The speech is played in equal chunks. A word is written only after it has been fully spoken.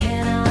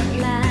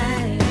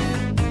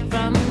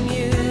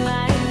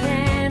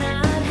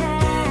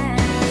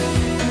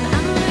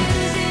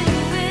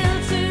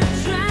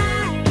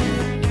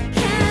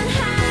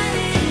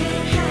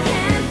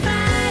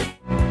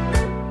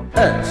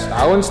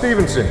Alan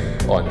Stevenson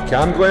on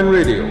Cam Glen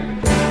Radio.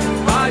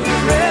 Are you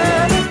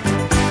ready?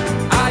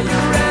 Are you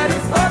ready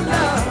for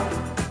love?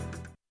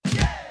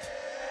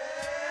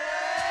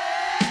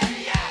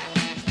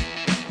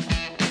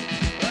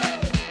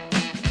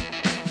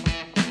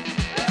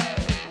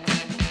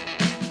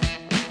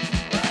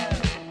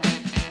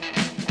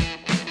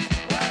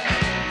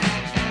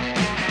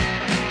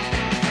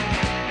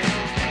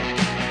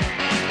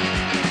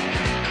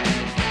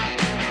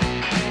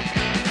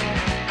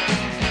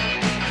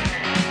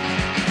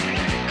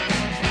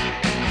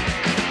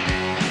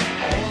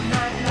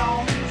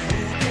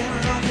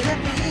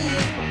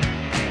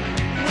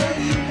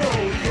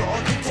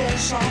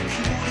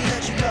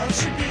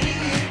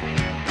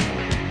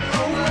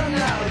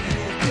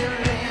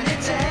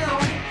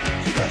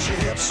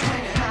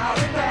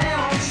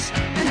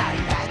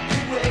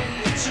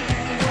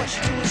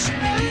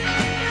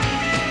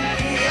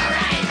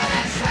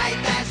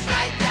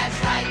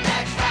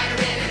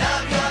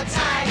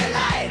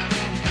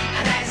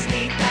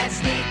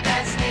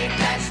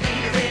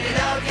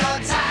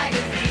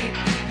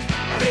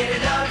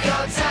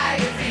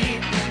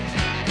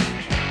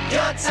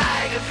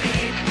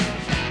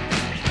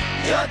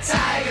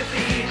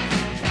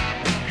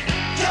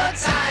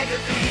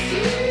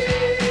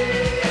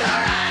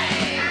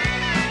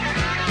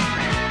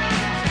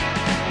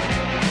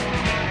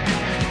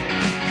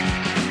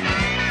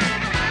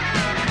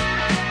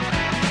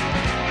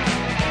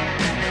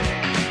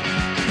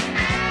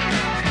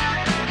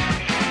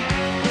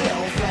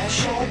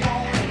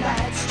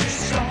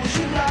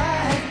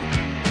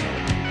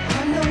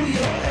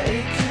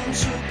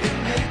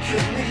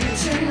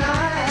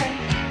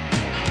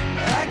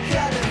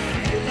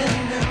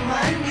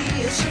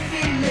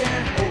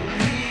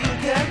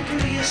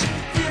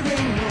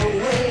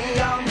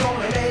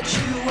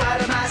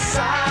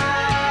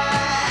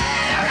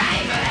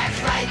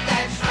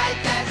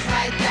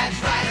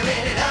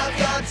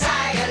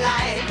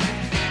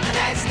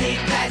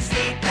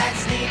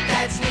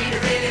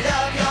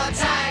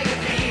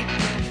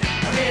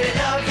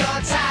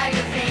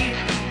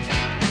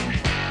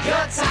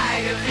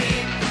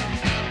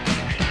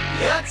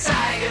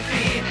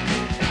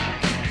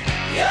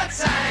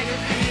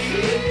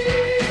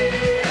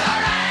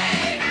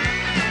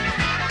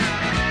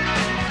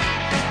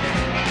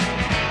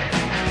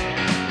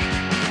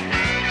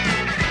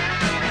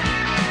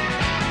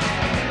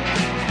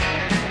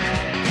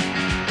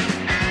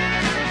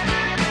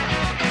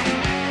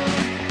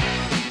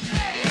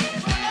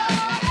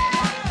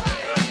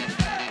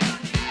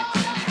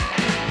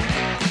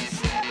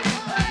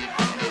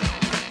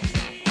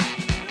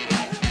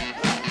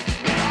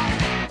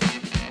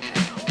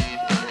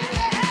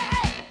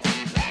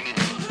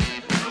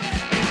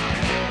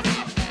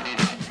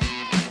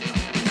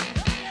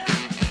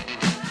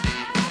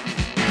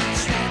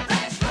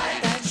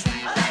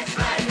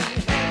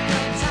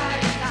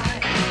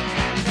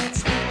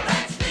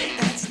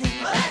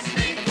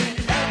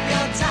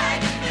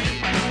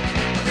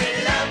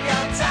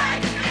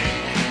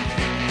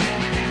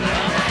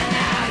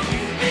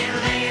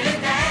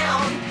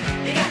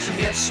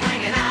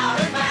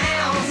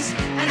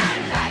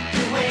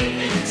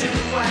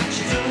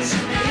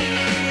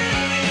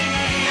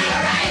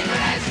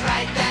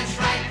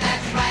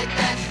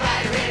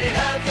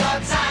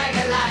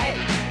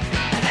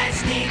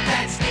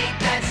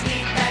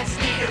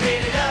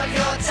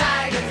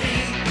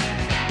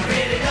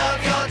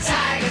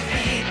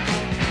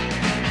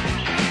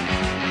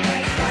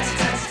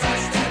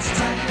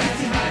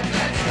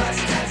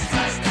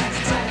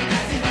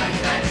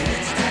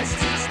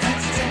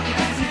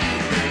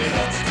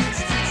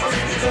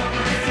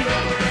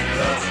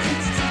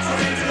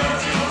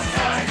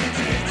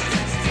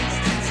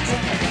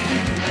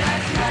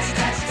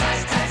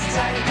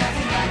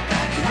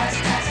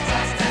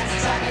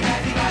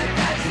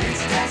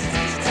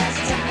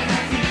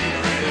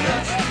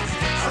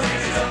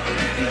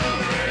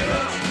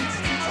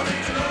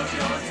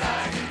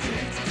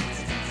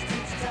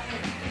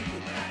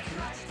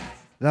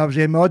 That was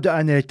Mud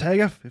and the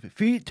Tiger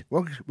Feet.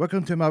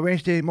 Welcome to my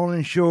Wednesday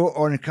morning show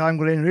on Cam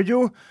Glen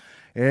Radio.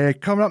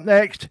 Coming up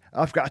next,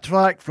 I've got a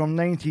track from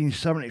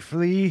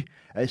 1973.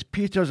 It's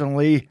Peters and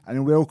Lee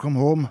and Welcome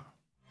Home.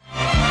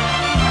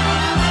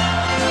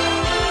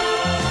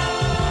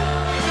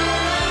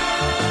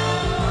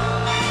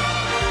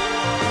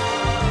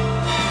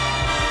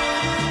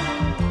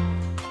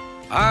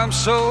 I'm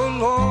so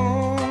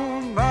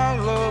alone, my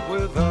love,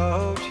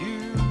 without you.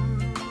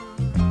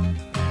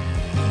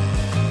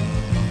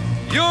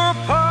 You're a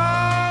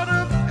part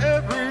of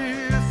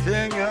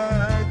everything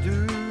I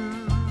do.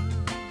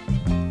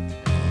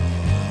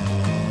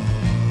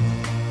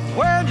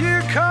 When you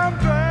come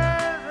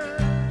back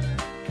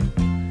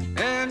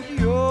and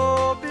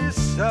you're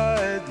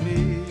beside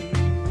me,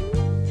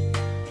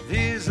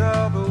 these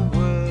are the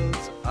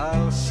words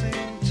I'll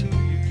sing to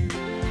you.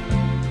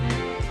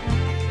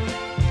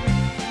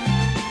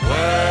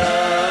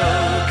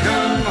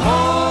 Welcome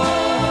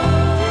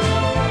home,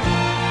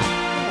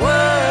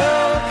 welcome.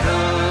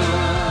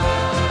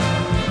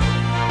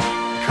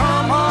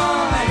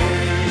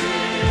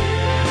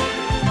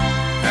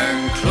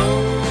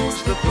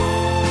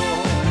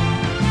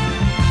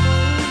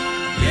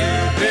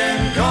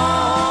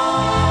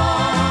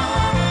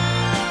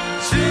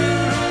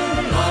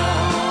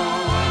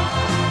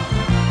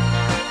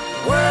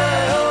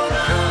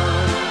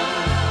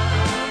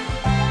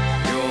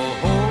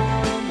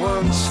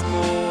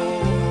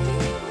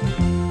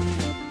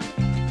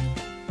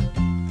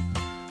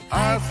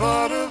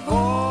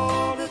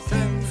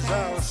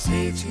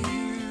 say to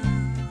you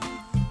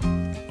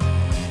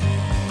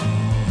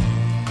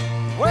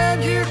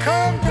when you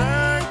come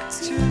back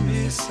to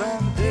me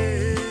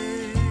someday?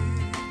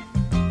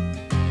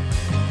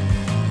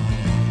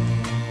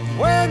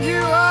 When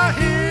you are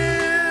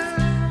here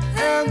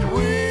and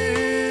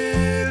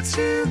we're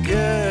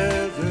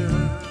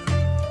together,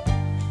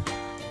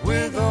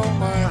 with all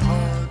my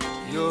heart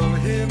you'll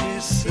hear me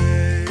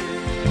say,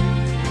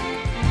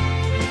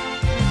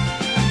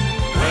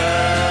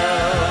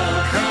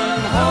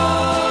 welcome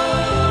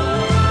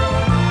home,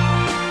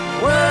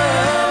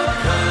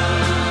 welcome,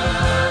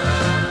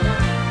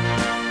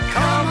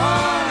 come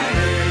on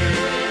in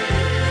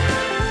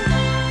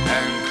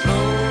and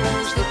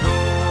close the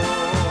door.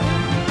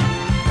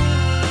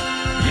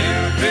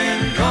 You've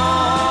been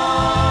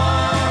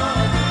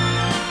gone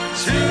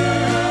too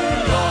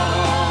long.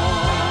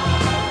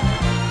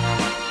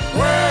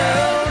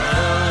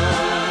 Welcome,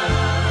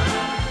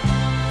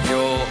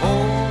 you're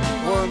home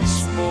once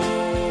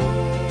more.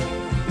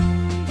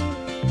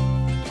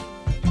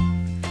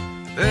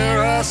 There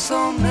are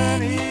so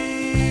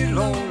many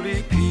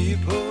lonely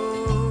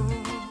people.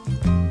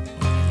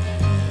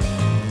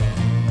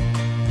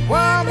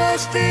 Why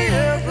must they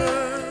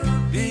ever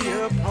be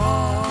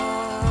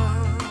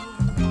apart?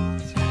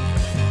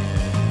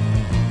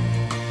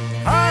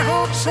 I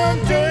hope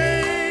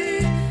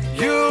someday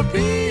you'll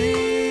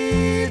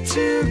be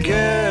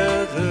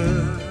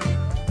together,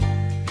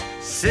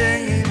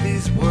 singing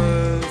these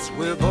words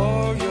with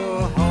all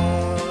your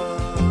heart.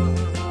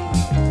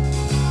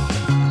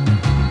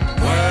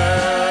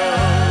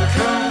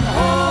 Welcome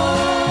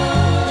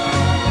home,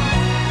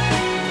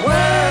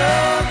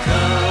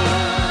 welcome,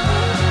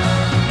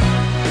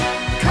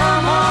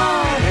 come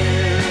on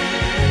in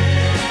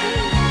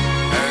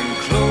and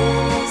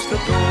close the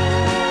door.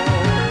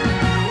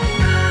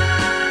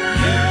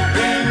 You've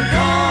been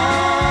gone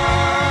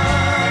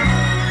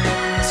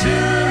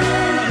too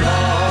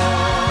long.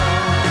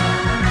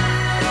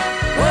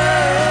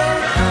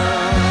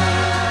 Welcome,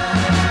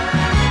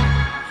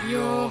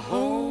 you're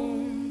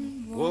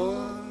home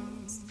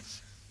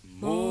once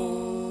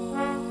more.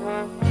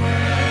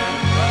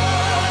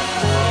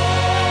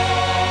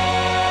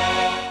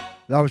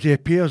 That was the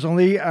Piers and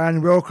Lee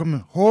and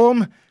Welcome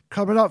Home.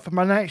 Coming up for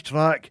my next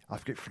track,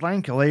 I've got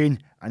Frank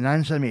Lane and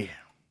Answer Me.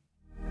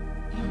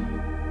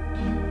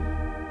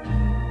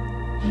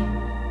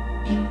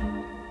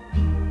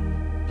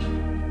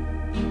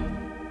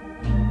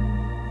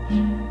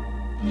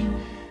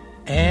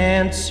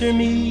 Answer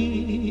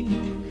me,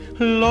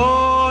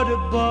 Lord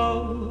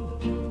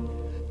above,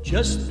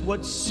 just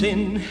what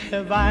sin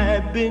have I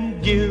been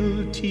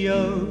guilty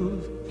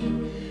of?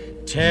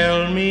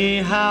 Tell me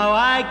how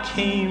I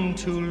came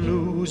to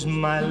lose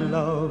my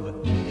love.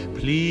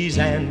 Please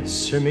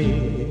answer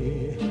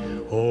me,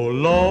 oh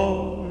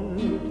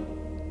Lord.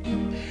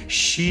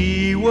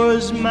 She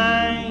was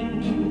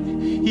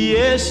mine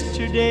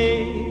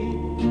yesterday.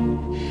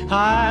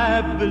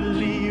 I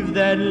believe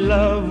that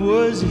love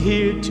was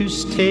here to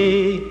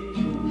stay.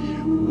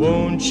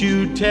 Won't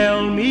you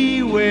tell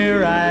me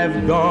where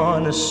I've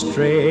gone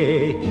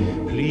astray?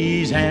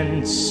 Please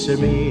answer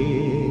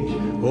me,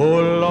 oh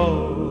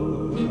Lord.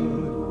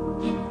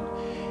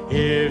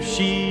 If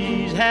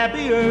she's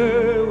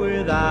happier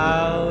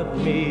without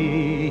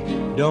me,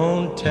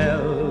 don't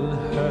tell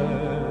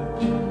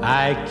her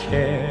I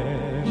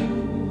care.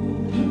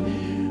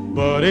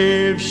 But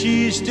if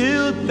she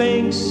still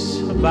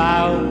thinks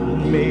about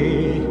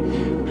me,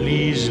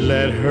 please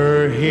let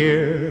her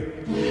hear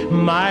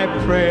my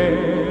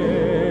prayer.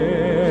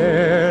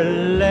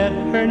 Let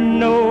her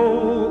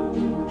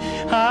know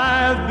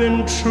I've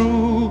been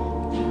true.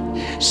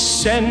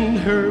 Send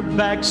her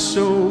back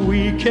so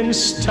we can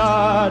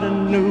start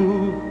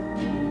anew.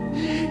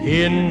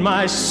 In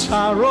my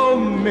sorrow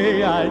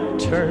may I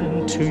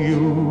turn to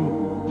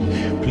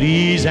you.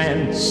 Please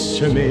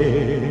answer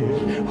me,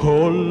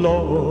 oh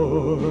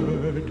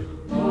Lord.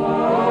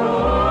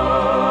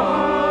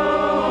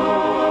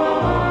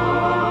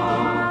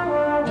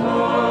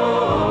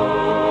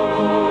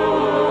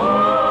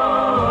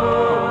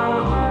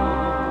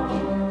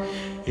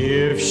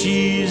 If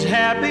she's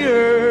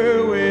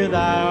happier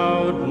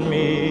without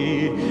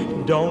me,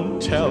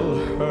 don't tell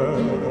her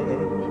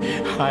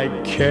I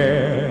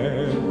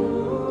care.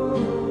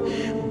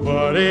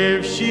 But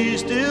if she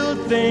still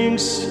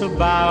thinks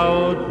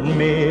about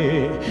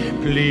me,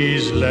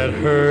 please let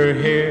her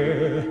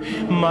hear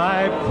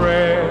my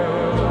prayer.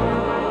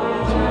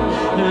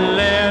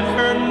 Let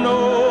her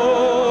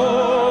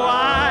know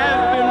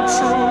I've been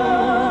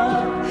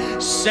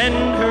true.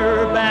 Send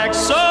her back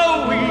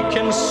so we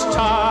can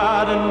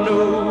start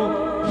anew.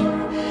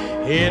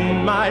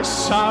 In my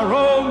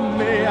sorrow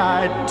may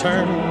I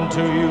turn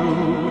to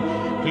you.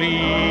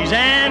 Please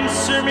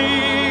answer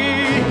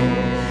me,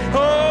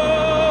 oh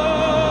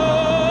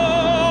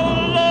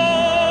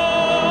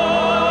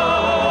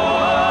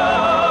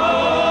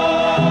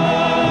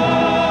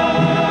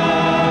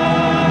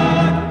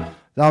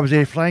That was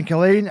Frank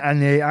Lane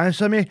and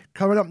Answer Me.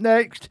 Coming up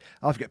next,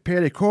 I've got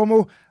Perry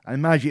Como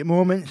and Magic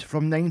Moments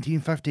from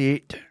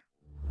 1958.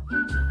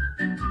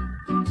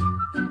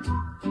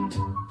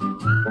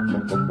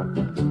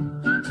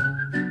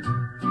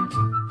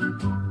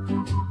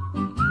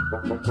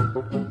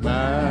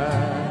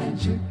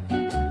 Magic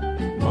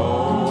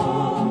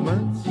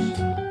moments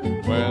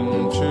when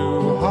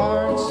two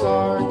hearts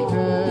are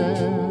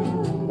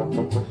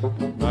caring.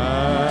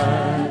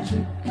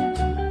 Magic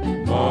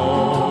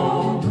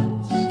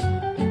moments,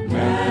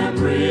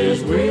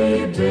 memories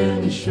we've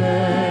been sharing.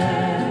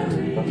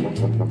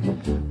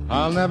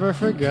 I'll never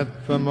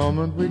forget the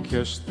moment we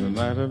kissed the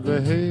night of the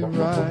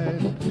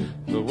hayride.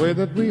 The way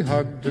that we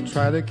hugged to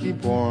try to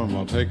keep warm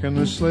while taking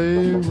a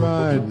sleigh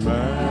ride.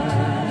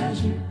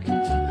 Magic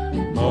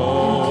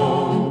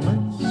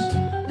moments,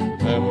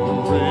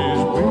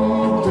 memories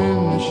we've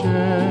been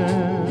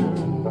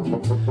sharing.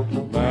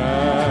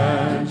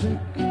 Magic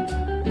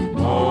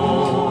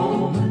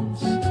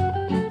moments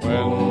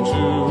when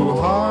two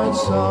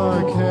hearts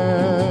are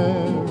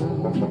caring.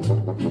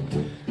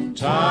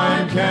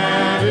 Time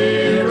can't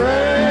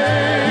erase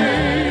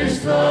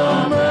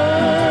the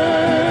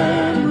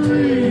memory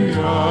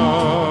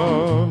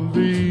of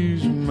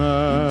these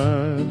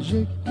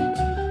magic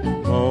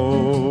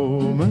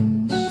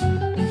moments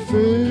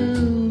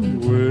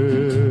filled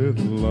with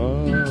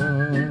love.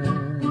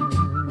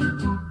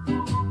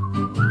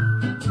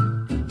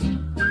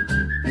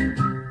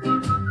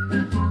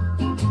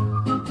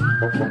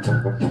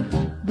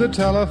 The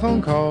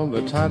telephone call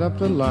that tied up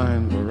the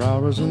line for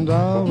hours and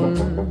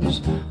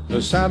hours.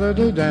 The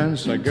Saturday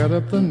dance, I got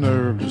up the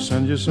nerve to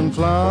send you some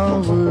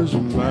flowers.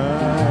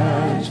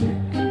 Magic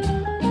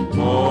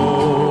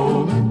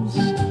moments,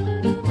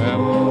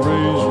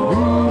 memories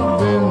we've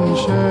been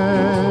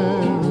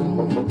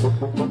sharing.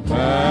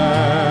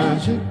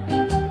 Magic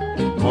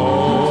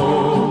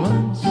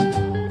moments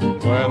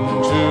when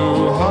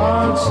two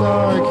hearts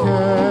are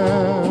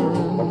caring.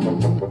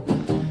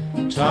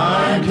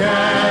 Time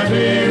can't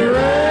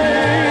erase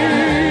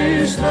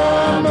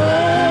the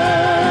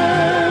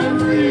memory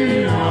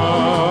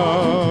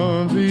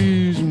of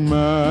these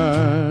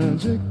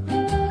magic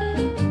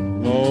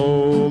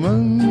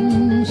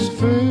moments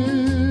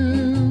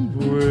filled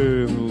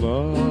with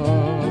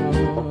love.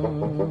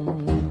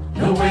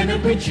 The way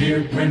that we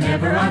cheered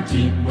whenever our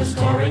team was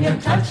scoring a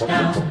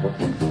touchdown.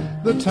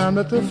 The time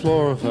that the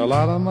floor fell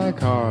out of my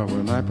car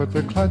when I put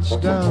the clutch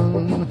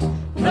down.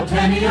 The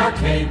penny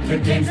arcade, the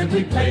games that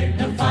we played,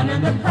 the fun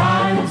and the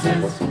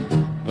prizes.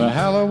 The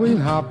Halloween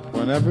hop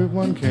when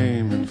everyone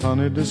came in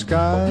funny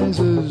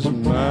disguises.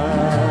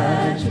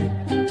 Magic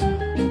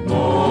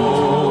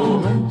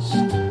moments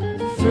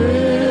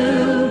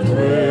filled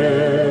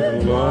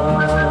with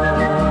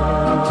love.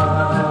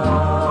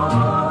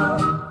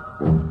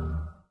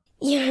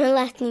 You're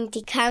listening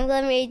to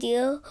Camglen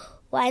Radio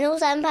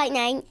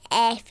 107.9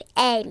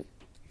 FM.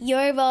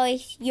 Your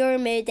voice, your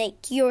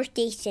music, your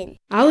station.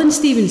 Alan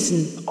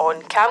Stevenson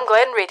on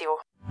Camglen Radio.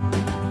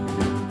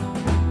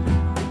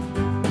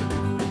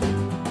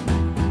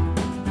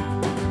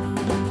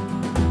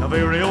 A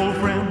very old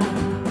friend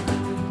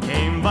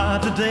came by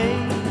today,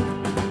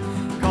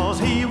 'cause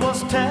he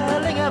was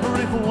telling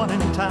everyone in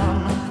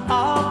town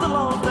of the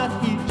love that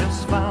he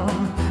just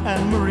found.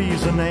 And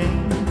Marie's the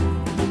name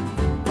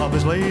of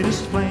his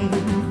latest flame.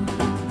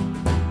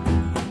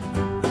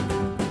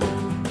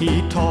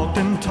 He talked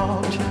and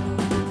talked,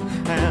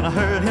 and I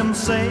heard him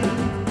say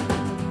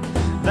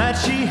that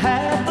she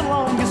had the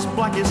longest,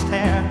 blackest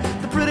hair,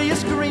 the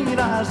prettiest green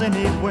eyes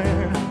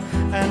anywhere.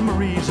 And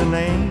Marie's the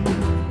name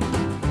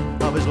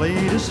of his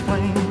latest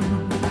flame.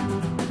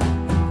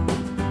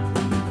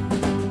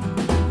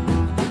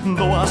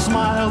 Though I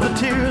smiled, the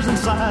tears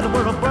inside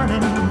were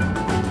a-burning.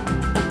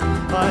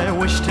 I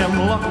wished him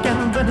luck,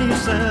 and then he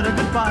said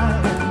goodbye.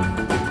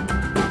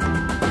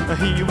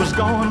 He was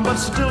gone, but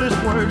still his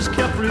words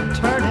kept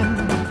returning.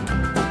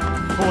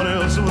 What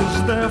else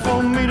was there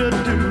for me to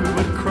do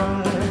but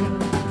cry?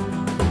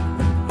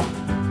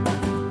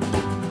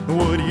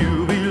 Would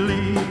you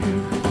believe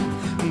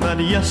that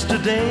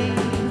yesterday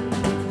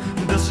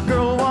this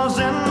girl was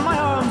in my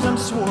arms and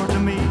swore to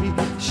me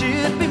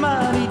she'd be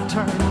mine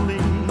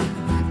eternally?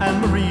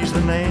 And Marie's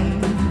the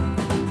name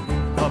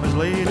of his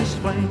latest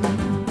flame.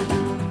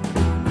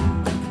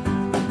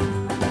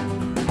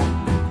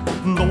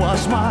 Though I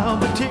smiled,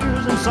 the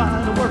tears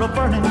inside were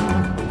a-burning.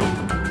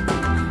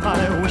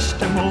 I wished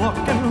him luck,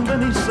 and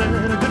then he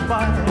said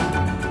goodbye.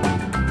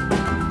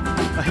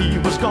 He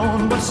was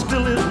gone, but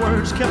still his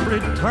words kept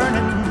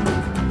returning.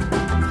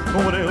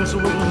 What else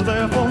was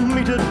there for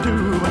me to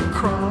do but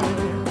cry?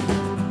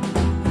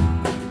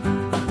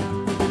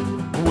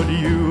 Would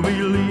you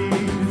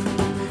believe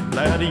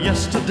that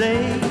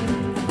yesterday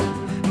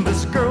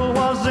this girl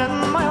was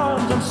in my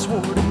arms and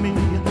swore to me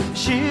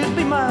she'd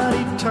be mine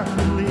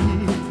eternally?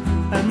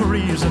 And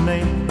Marie's the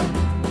name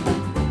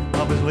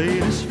of his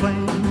latest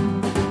flame.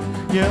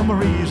 Yeah,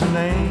 Marie's the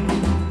name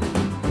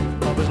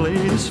of his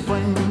latest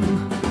flame.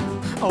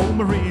 Oh,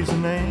 Marie's the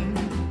name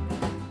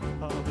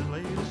of his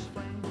latest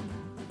flame.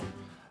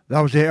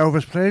 That was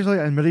Elvis Presley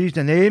and Marie's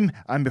the Name,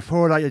 and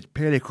before that it's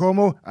Perry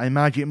Como and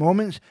Magic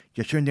Moments.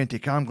 You're tuned into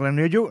Camglen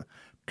Radio.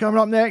 Coming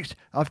up next,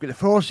 I've got the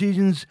Four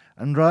Seasons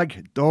and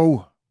Rag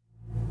Doll.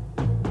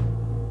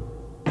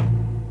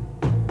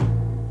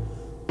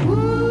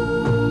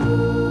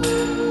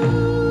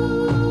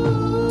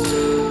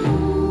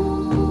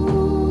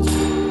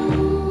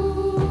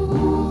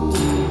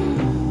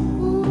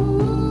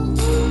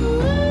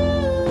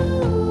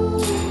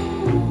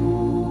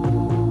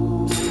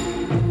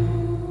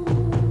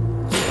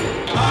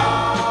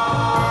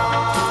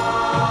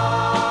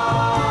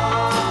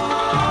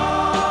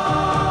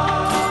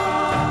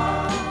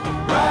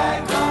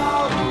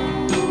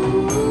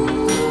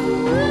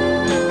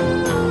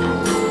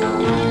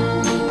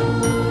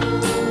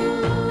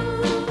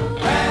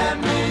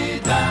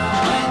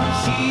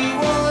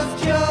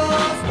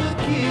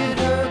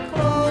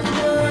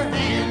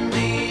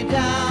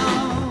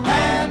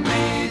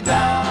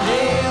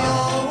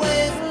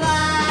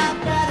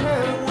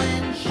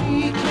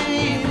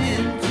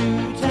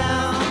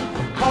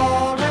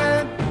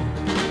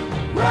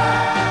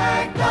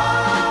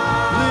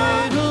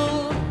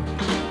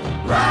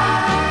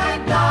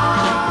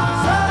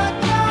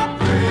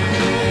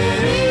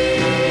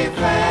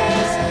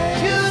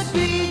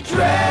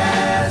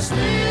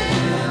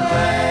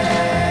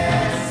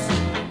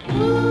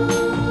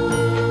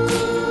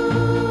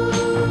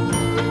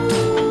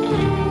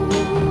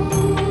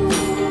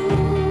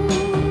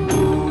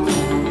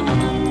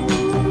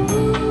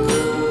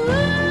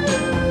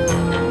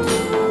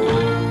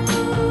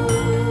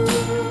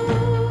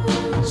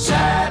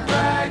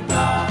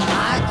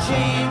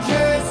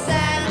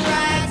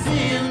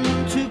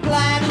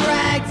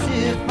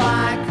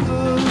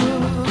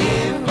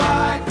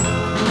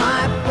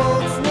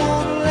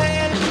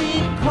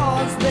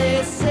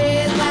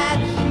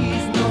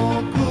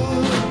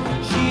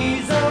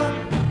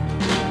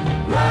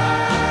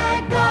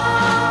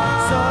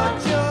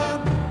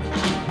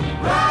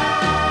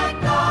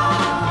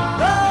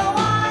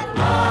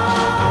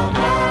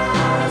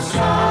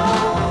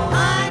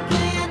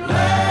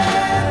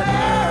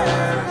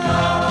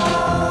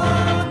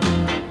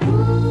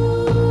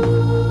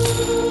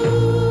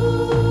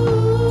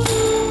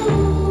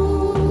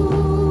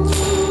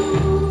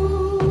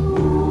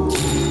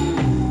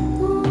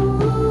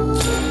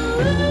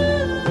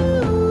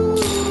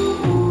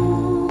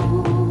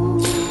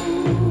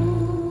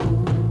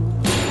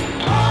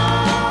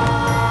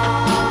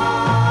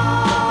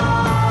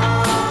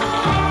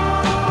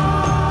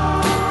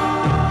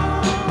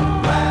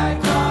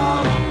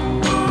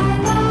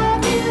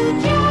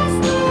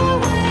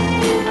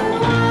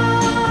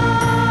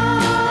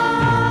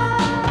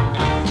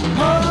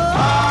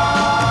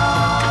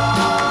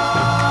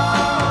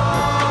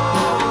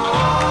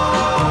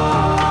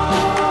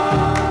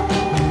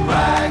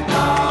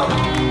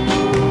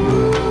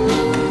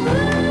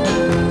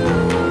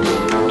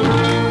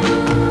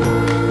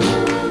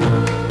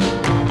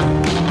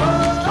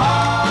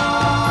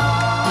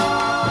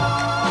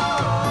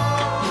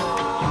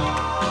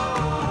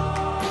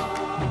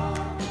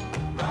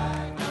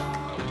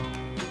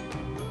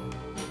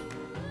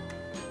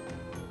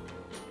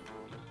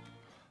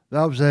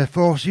 That was the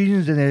Four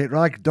Seasons in a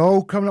Rag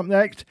Doll. Coming up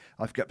next,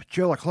 I've got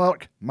Petula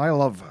Clark, My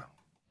Love.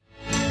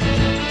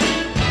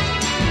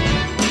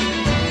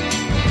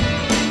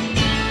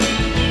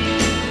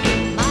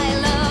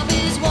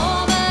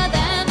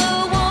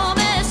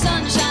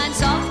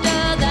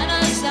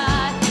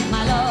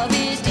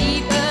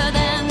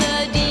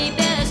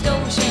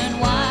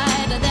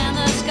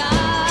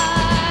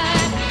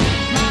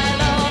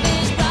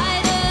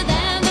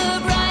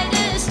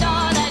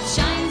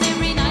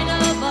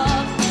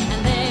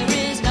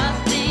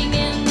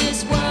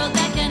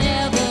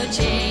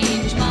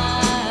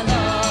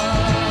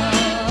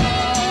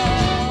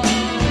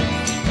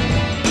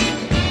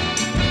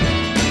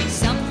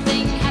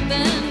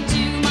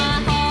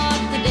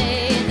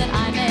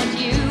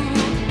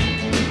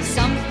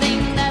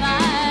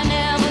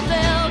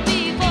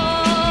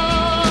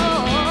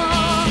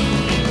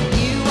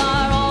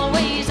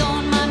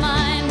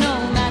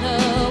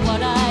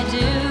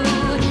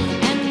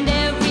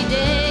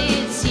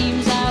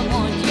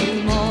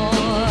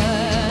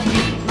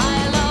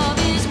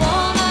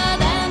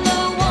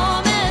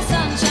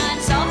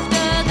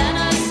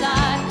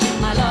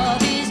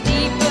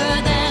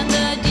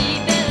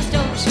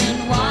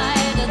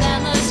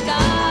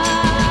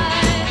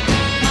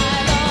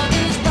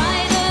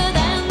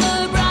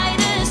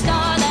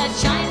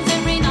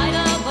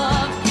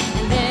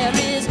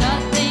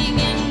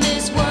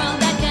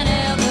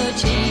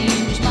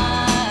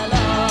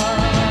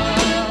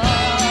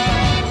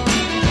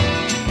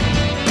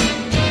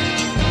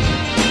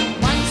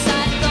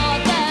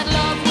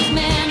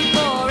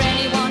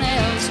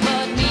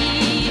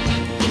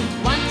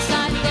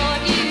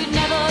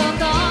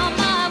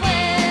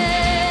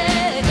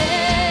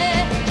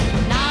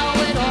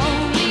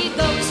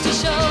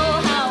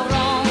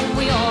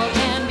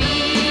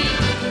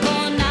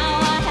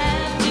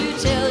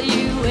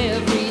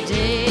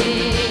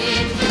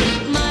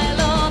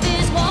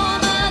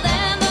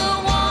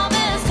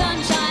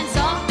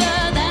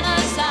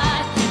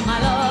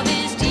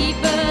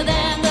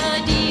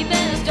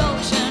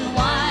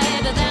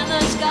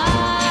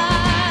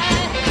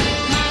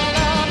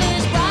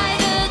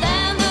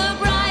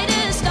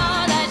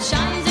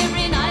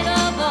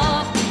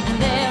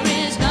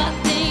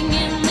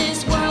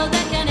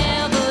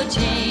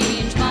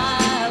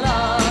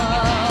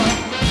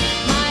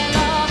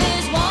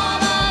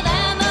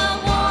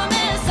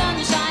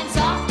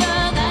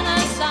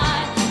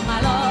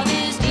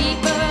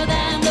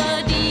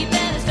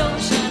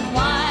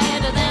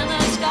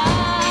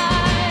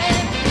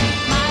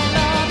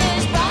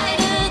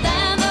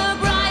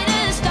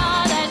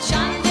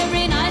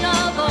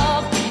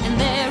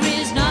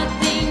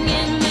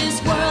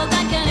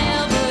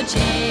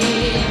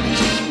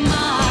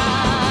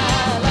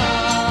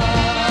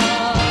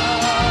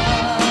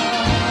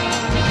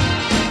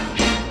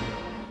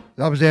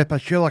 That was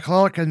Petula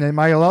Clark and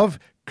My Love.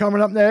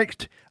 Coming up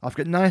next, I've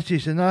got Nancy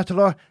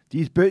Sinatra,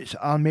 These Boots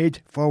Are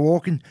Made for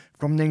Walking,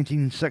 from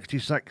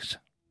 1966.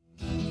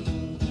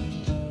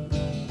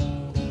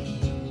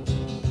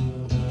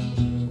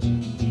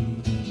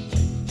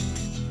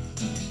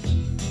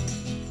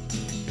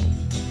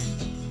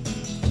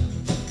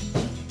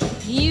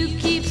 You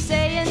keep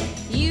saying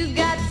you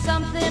got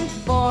something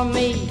for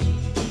me,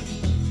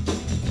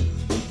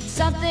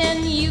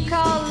 something you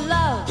call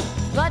love,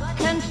 but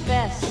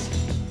confess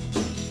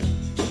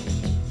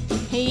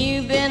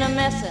you've been a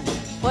messin'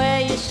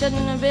 where you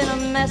shouldn't have been a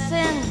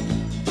messin',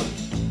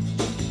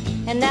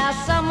 and now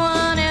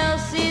someone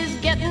else is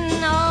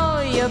getting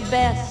all your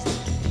best.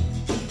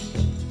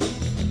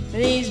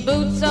 These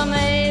boots are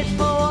made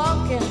for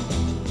walking,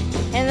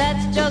 and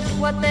that's just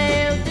what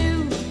they'll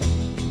do.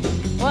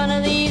 One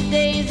of these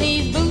days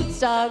these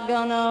boots are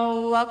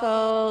gonna walk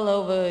all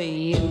over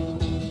you.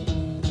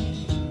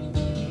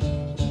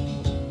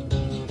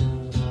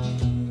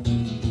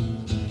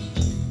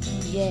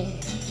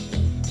 Yeah.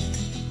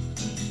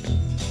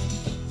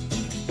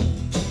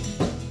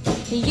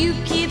 You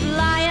keep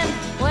lying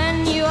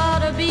when you ought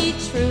to be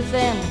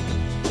truthin',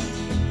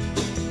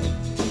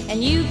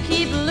 and you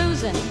keep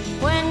losing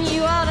when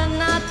you ought to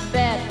not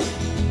bet.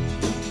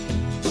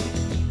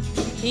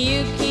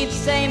 You keep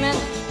saying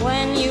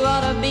when you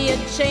ought to be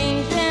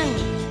a-changin'.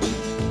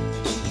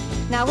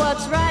 Now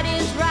what's right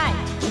is right,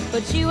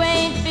 but you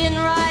ain't been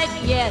right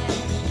yet.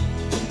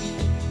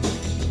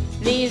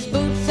 These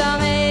boots are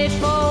made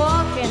for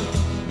walking,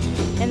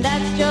 and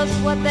that's just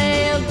what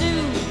they'll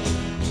do.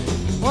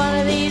 One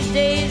of these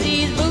days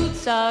these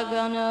boots are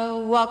gonna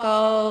walk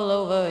all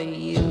over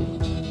you.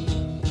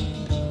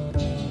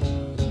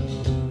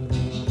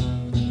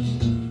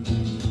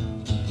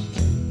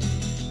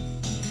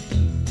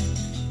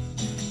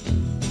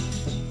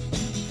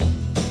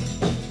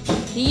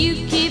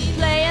 You keep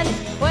playing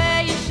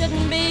where you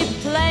shouldn't be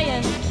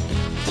playing,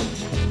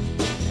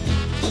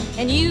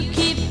 and you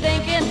keep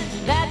thinking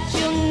that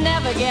you'll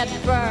never get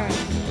burned.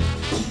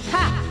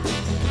 Ha!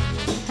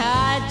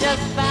 I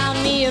just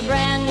found me a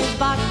brand new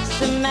box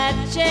of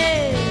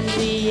matches,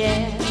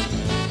 yeah.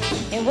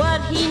 And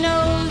what he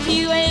knows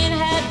you ain't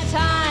had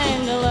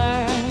time to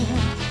learn.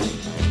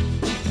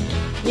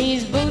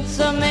 These boots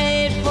are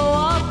made for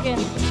walking,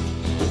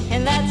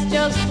 and that's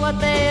just what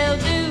they'll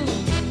do.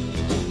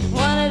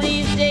 One of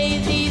these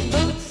days these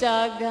boots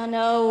are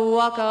gonna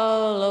walk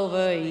all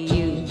over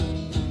you.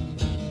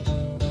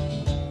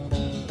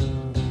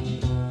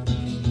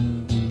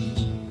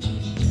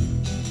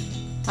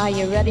 Are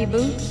you ready,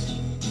 Boots?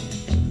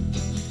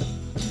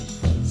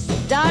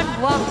 Start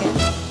walking.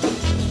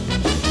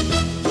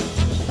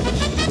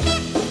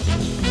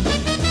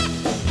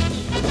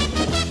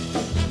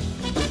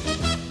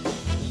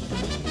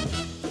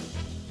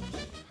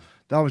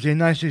 That was a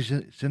Nancy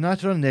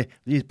Sinatra, and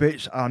these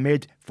boots are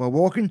made for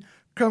walking.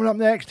 Coming up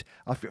next,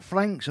 I've got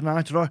Frank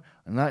Sinatra,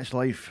 and that's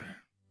life.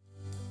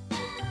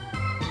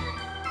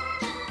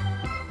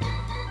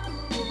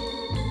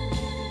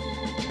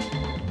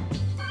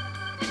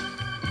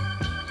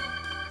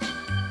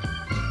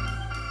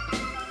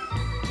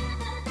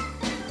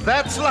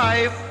 That's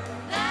life.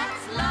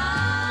 That's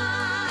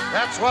life.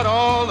 That's what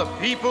all the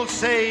people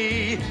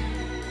say.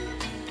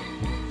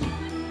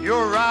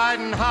 You're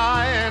riding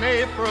high in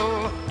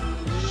April,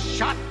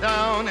 shot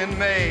down in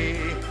May.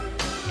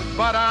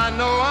 But I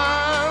know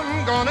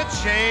I'm gonna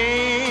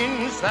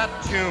change that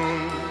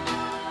tune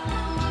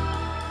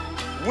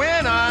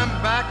when I'm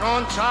back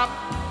on top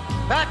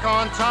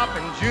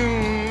in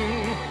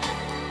June.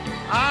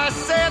 I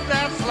said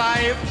that's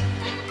life.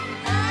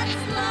 That's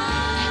life.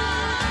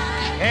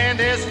 And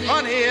as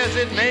funny as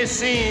it may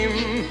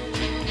seem,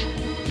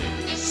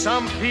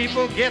 some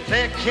people get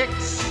their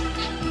kicks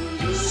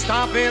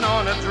stomping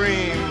on a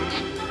dream.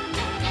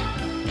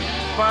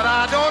 But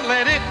I don't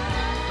let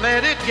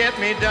it get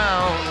me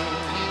down.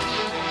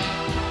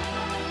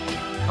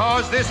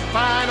 'Cause this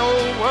fine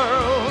old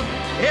world,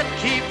 it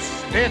keeps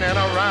spinning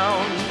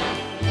around.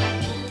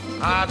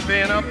 I've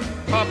been a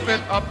puppet,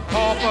 a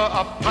pauper,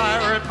 a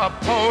pirate, a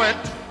poet,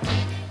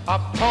 a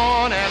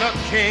pawn and a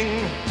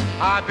king.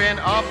 I've been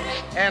up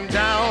and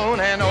down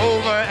and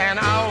over and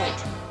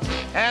out.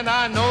 And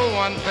I know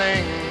one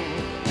thing,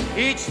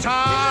 each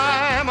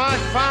time I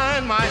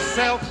find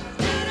myself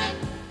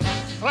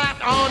flat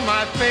on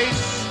my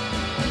face,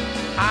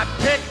 I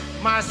pick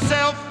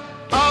myself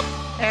up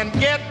and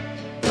get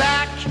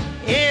back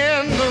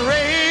in the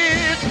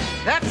race.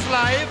 That's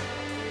life.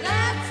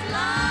 That's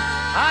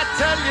life. I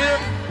tell you,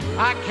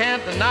 I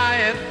can't deny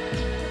it.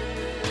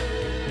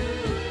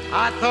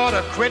 I thought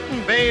of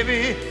quitting,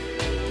 baby,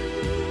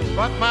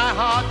 but my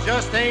heart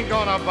just ain't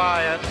gonna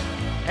buy it.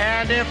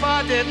 And if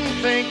I didn't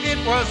think it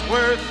was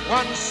worth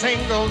one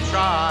single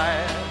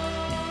try,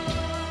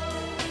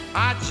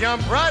 I'd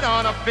jump right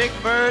on a big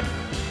bird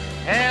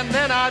and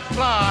then I'd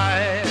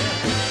fly.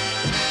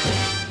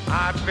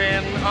 I've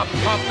been a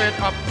puppet,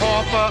 a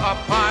pauper, a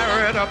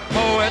pirate, a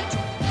poet,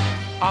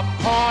 a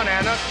pawn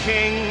and a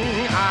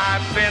king.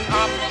 I've been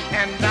up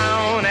and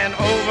down and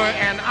over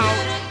and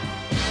out.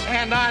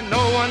 And I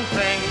know one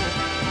thing,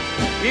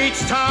 each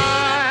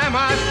time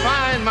I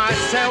find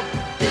myself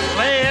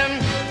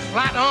laying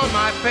flat on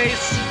my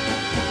face,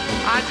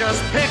 I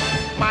just pick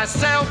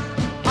myself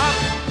up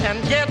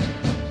and get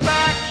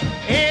back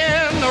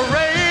in the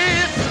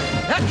race.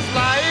 That's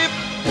life.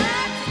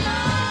 That's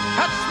life.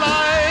 That's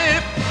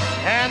life.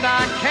 And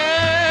I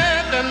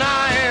can't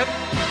deny it.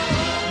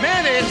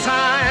 Many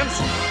times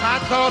I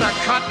thought of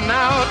cutting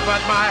out,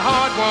 but my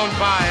heart won't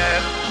buy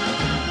it.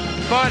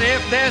 But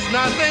if there's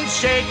nothing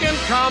shaking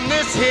come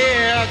this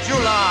here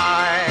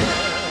July,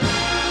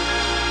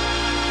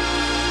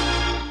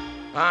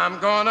 I'm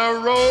gonna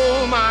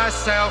roll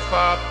myself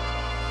up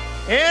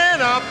in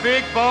a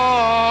big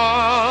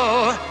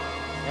ball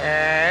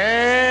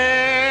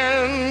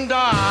and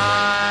die.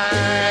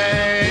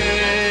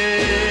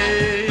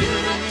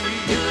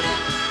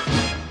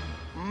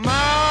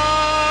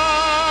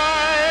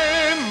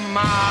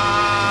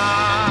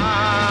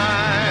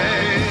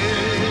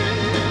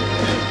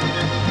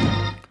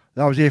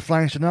 That was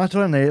Frank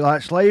Sinatra, and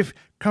that's life.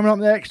 Coming up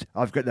next,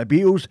 I've got the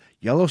Beatles,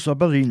 Yellow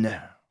Submarine.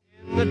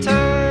 In the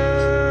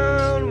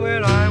town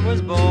where I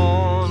was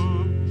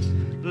born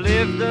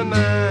lived a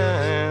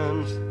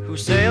man who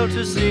sailed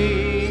to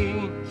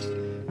sea,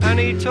 and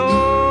he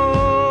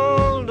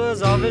told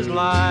us of his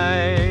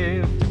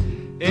life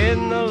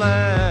in the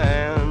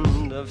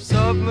land of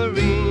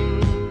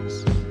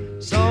submarines.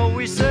 So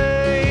we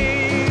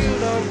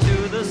sailed on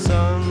to the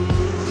sun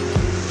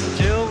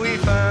till we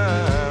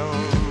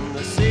found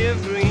the sea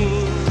of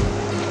green,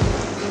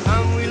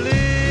 and we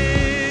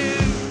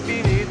lived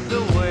beneath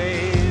the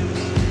waves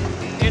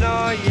in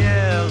our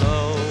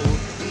yellow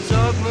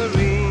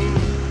submarine.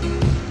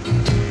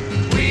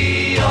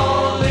 We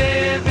all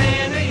live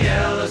in a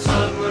yellow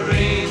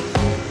submarine,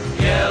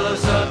 yellow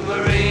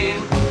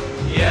submarine,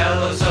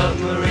 yellow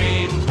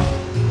submarine.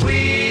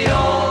 We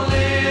all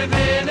live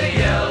in a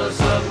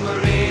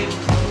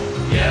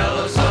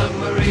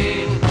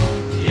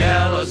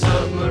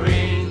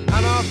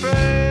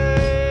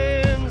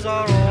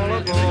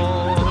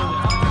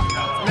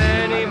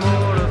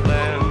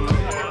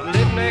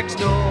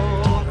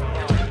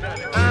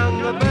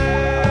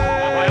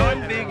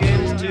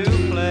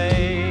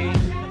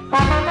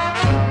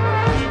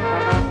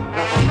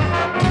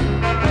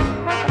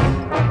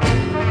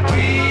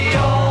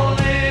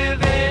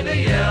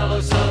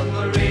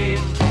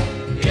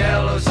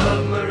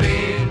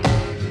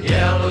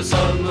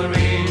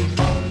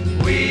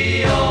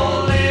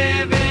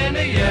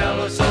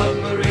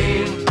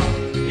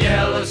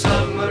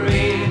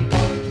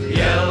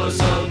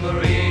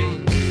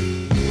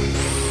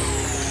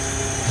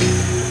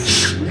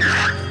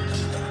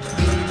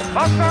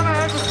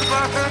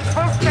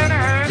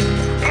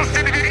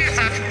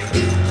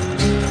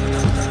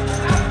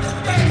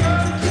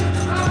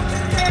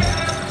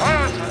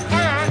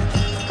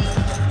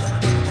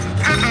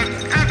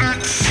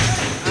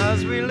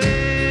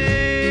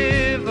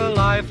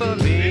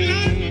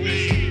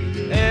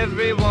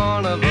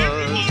one of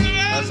us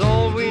has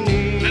all we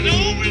need.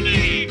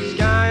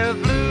 Sky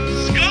of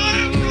blue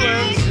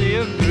and sea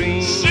of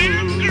green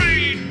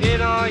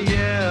in our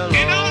yellow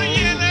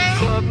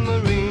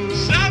submarine.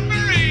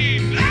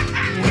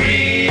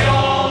 We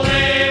all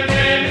live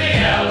in a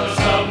yellow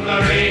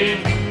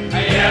submarine,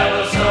 a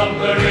yellow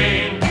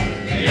submarine,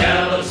 a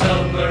yellow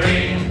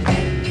submarine.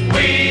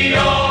 We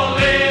all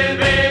live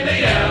in a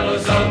yellow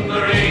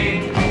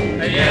submarine,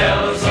 a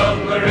yellow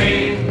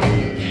submarine,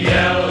 a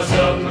yellow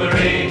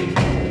submarine.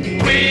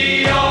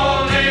 We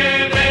all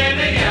live in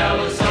a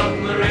yellow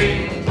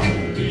submarine,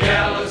 a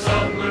yellow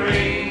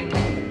submarine,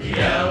 a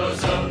yellow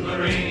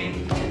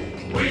submarine.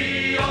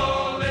 We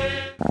all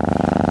live.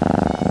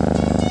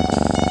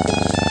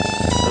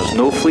 There's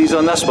no fleas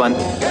on this one.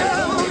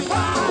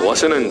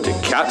 Listening to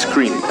Cat's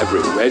Cream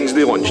every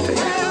Wednesday lunchtime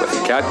with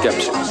Cat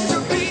Gibson,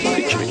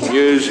 featuring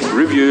news,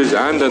 reviews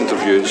and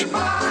interviews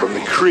from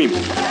the cream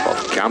of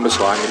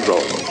Cambuslang and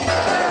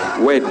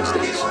Rotherham.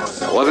 Wednesdays,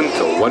 11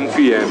 till 1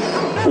 p.m,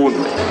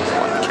 only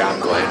on Cam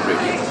Glen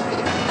Radio.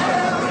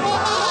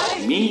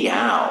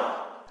 Meow.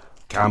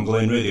 Cam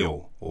Glen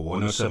Radio,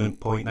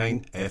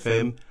 107.9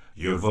 FM,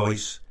 your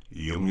voice,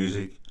 your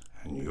music,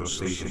 and your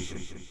station.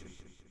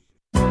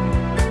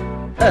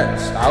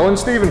 It's Alan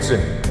Stevenson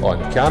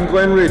on Cam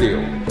Glen Radio.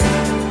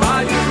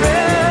 Are you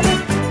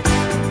ready?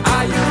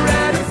 Are you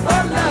ready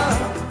for love?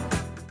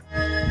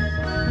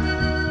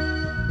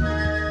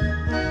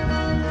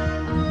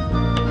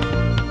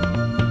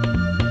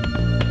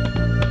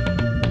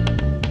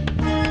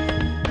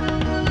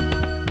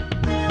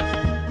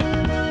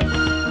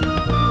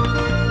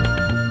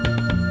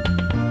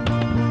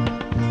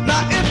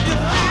 Now if you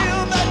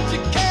feel that you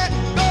can't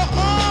go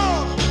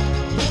on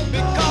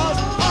because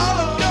all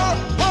of your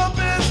hope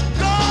is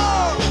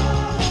gone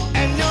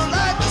and your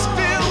life is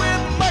filled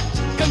with much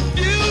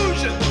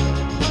confusion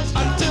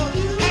until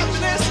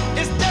happiness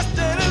is just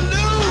an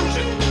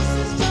illusion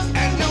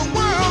and your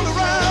world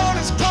around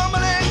is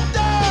crumbling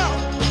down,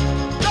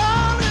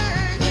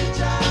 darling,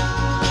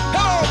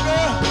 come on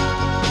girl,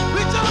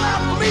 reach on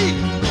out for me,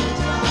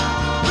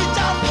 reach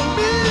out for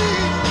me.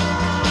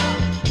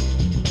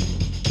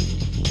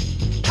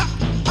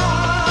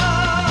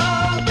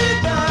 I'll be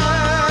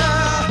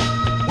there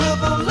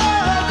with a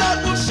love that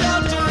will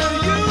shelter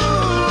you.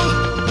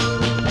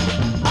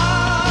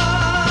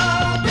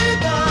 I'll be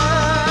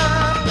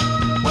there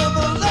with a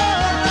love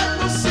that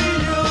will see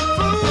you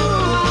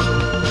through.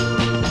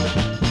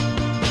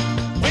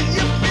 When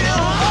you feel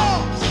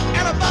lost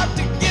and about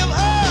to give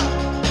up,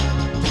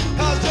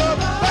 'cause your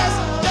best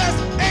just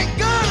ain't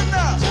good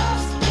enough,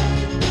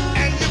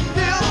 and you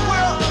feel the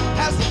world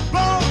has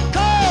grown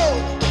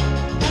cold,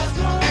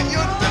 and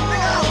you're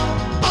drifting out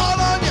all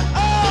on your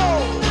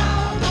own,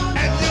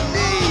 and you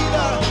need a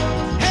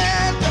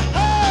hand to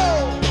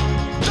hold,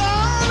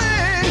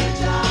 darling.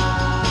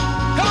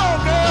 Come on,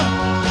 girl,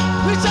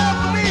 reach out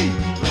for me,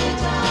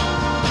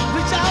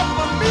 reach out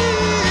for me.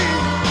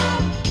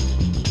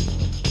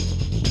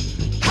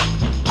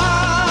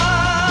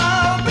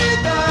 I'll be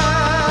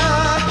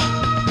there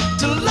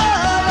to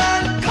love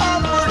and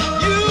comfort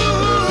you,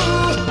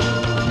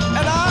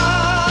 and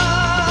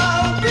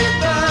I'll be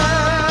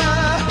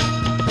there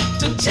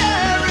to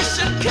cherish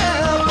and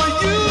care for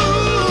you.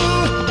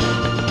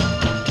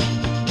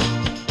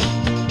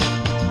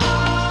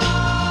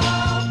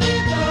 I'll be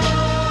there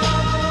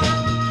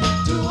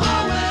to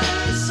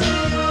always see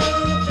you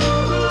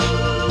through.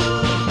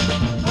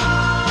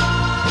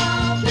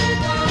 I'll be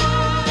there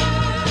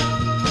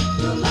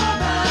to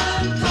love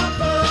and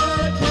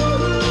comfort you.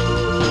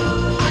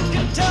 I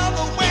can tell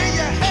the way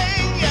you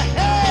hang your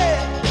head.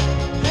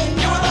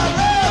 You without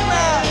love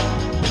now,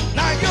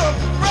 now you're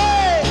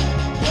afraid.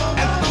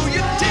 And through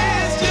your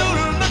tears you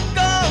look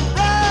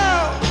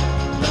around,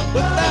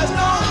 but there's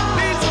no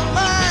peace of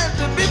mind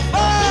to be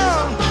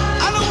found.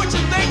 I know what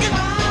you're thinking,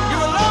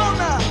 you're alone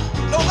now,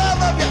 no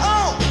love of your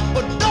own.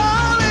 But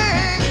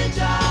darling,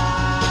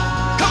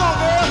 come on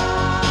girl,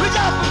 reach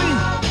out for me,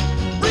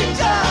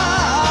 reach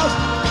out.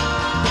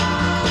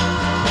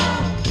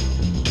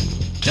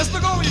 Just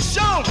look over your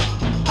shoulder.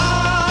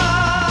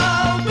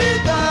 I'll be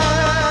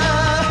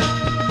there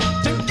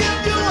to give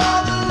you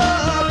all the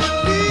love you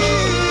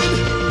need,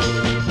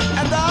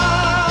 and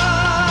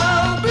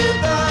I'll be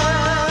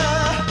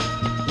there.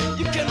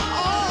 You can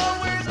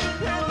always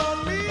depend on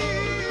me.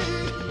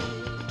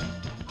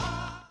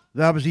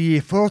 That was the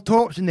Four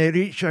Tops and they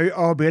Reach Out,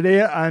 I'll Be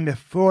There, and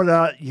before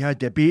that you had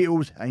the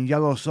Beatles and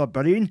Yellow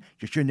Submarine.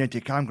 Just tuned into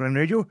Cam Glen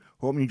Radio,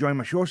 hoping you enjoyed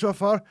my show so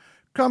far.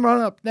 Coming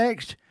on up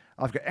next,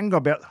 I've got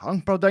Engelbert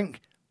Humperdinck,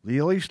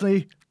 Release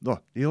Me from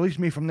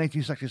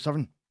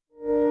 1967.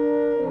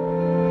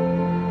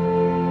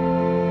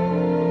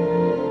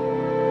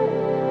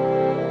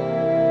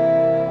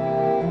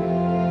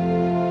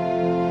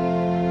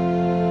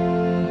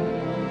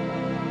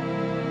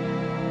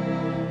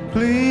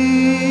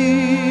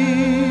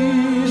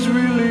 Please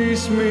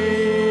release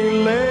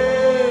me,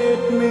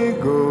 let me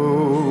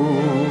go,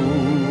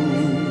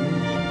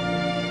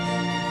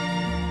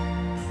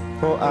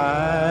 for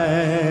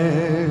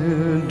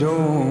I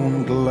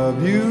don't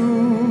love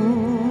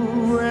you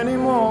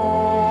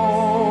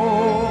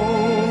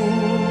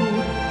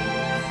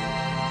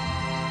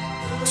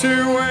To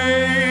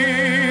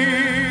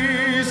waste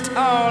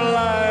our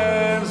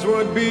lives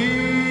would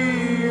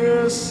be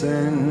a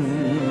sin.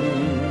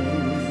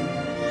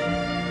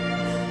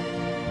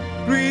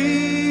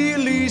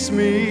 Release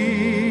me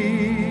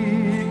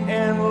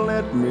and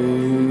let me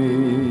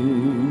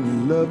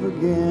love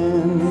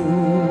again.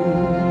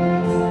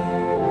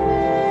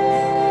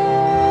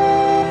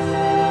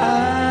 I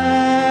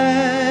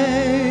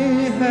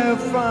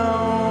have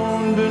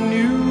found a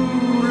new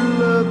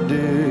love,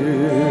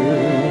 dear,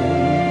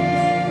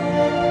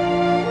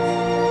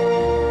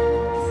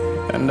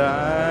 and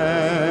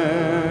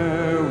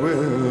I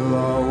will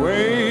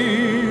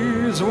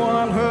always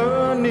want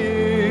her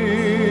near.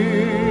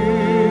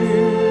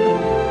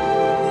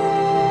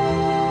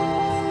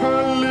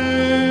 Her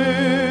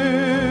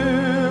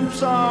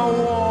lips are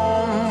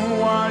warm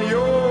while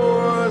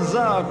yours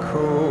are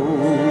cold.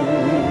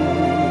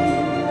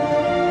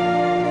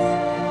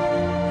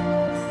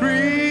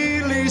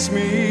 Release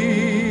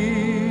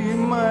me,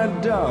 my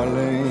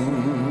darling,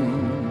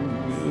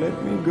 let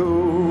me go.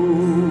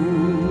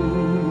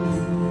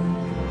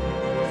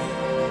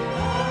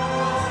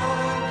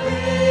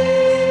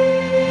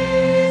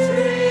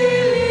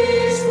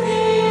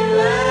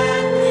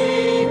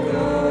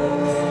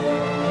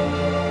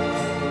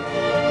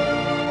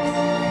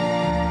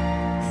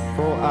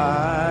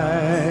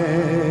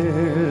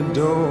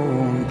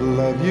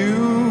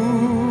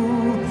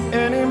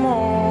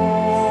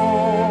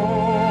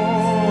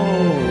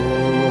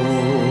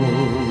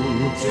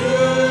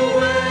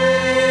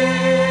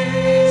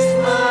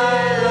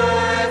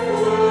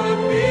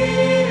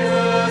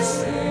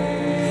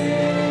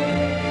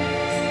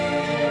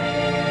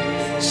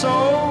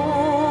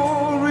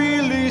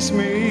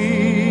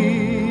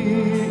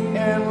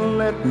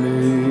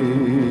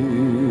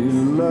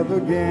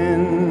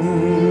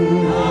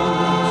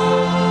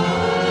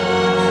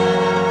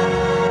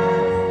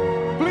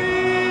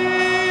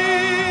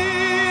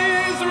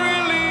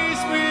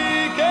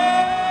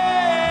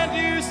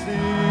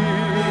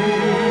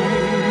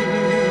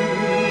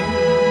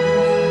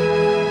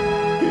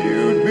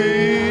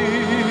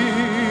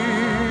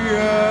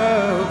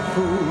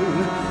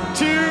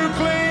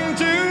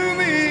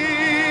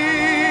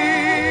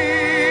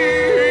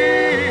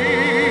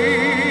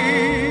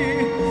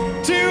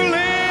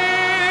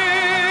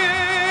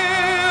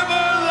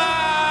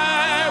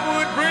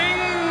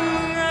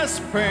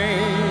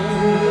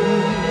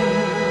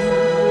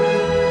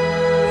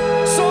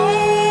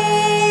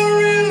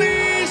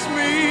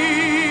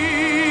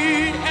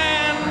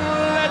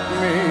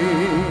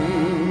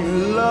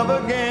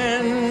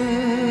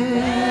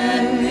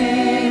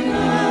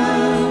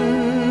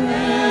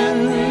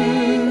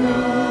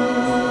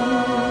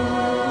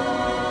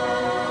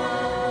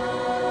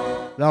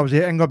 That was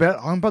it, Engelbert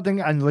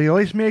Humperdinck and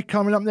Release Me.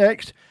 Coming up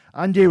next,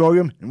 Andy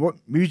Williams and What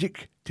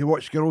Music to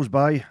Watch Girls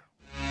By.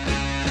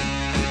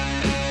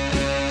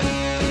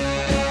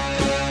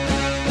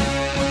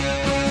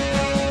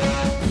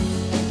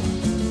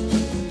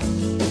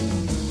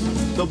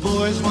 The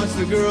boys watch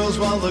the girls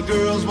while the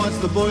girls watch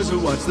the boys who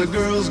watch the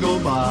girls go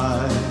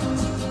by.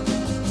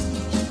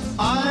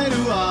 Eye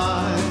to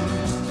eye,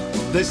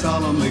 they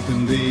solemnly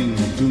convene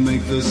to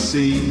make the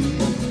scene,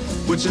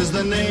 which is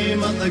the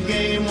name of the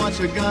game. Watch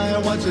a guy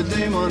or watch a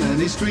dame on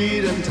any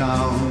street in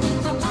town.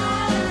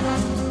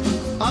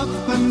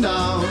 Up and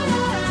down,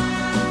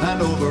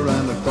 and over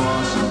and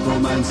across,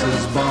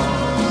 romance's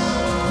boss.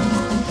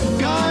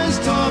 Guys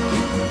talk,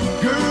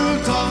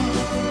 girl talk,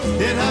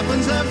 it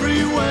happens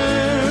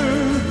everywhere.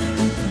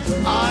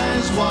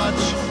 Eyes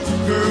watch,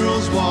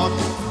 girls walk,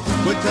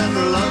 with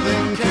tender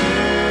loving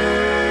care.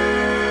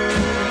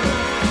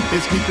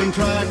 It's keeping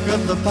track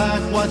of the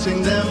pack,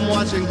 watching them,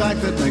 watching back,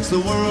 that makes the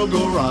world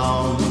go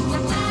round.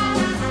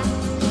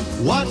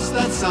 What's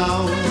that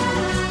sound?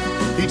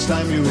 Each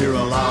time you hear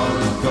a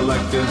loud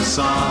collective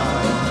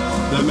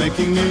sigh, they're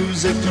making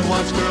music to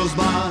watch girls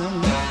by.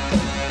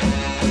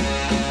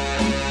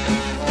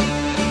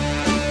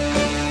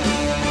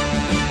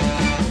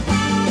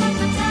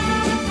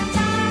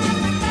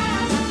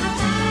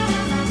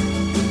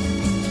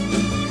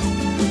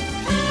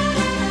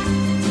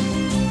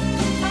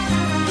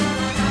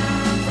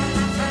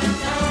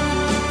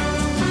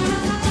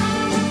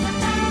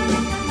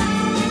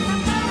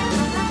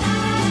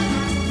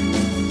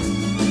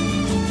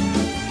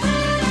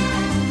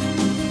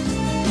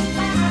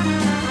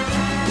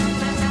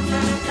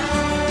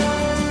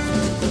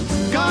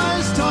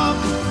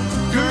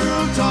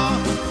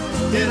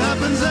 It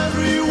happens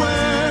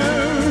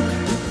everywhere.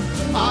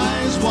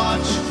 Eyes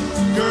watch,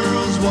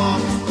 girls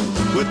walk,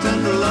 with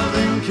tender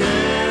loving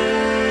care.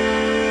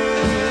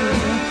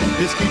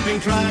 It's keeping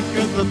track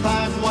of the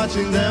pack,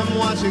 watching them,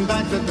 watching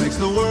back, that makes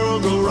the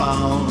world go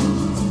round.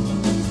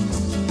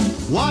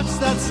 What's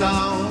that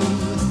sound?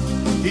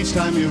 Each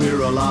time you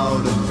hear a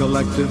loud and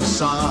collective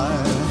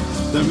sigh,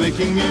 they're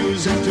making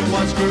music to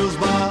watch girls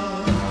by.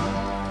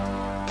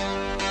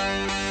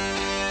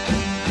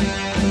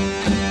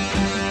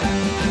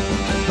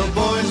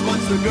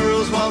 The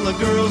girls while the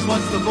girls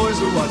watch the boys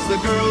who watch the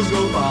girls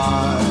go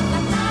by.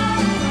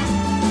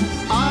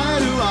 Eye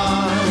to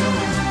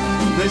eye,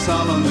 they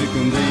solemnly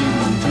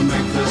convene to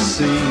make this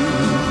scene.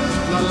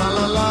 La la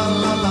la la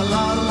la la la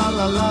la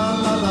la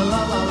la la la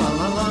la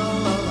la la.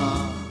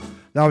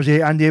 That was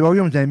Andy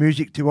Williams, the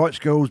music to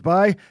watch goes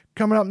by.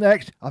 Coming up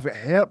next, I've got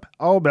Herb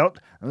Albert,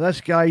 and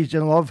This Guy's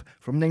in Love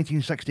from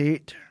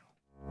 1968.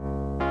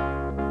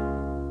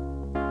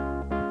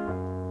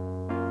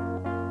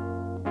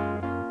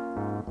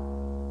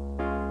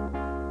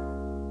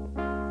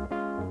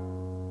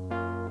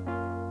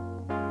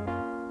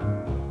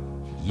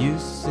 You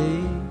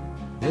see,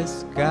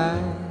 this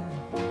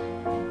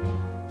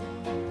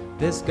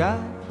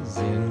guy's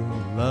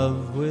in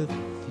love with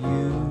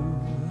you.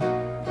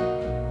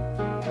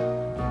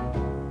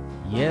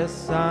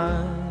 Yes,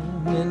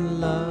 I'm in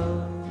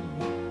love.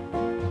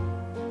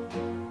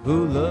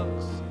 Who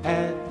looks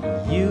at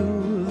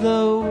you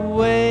the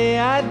way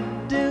I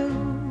do?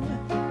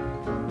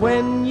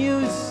 When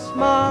you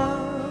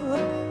smile,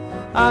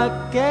 I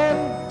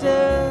can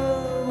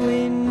tell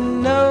we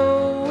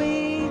know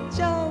each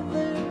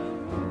other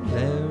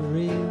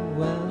very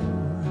well.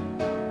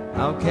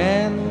 How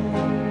can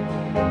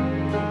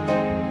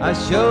I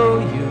show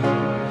you?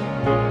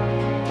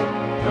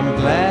 I'm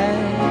glad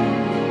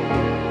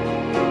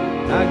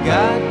I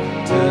got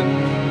to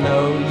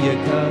know you,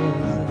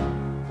 'cause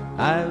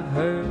I've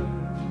heard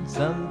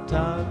some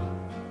talk.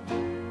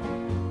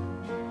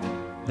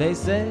 They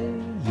say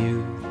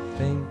you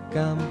think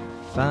I'm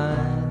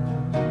fine.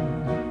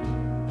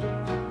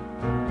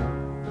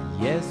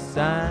 Yes,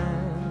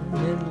 I'm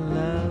in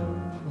love.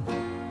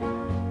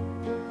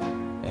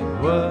 And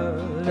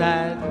what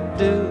I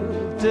do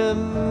to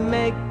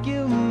make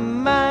you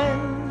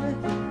mine?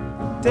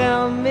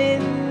 Tell me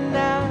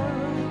now.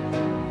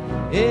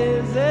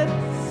 Is it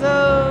so?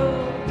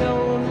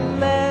 Don't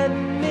let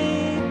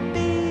me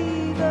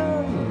be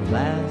the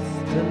last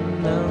to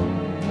know.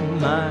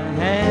 My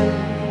hands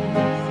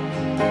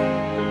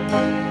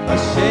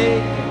are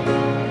shaking.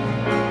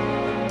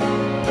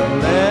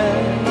 Let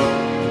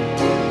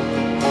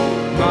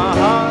my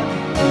heart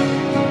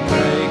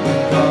break,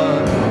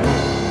 'cause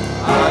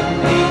I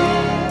need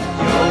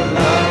your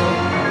love.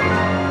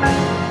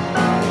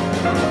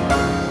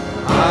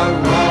 I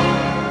want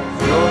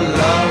your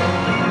love.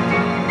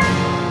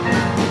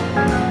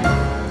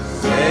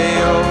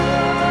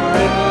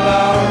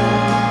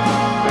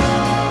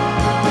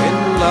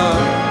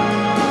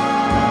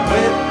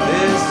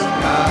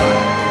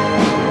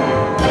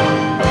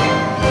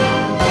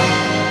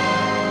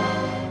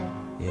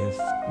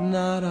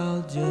 Not,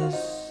 I'll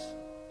just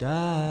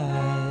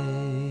die.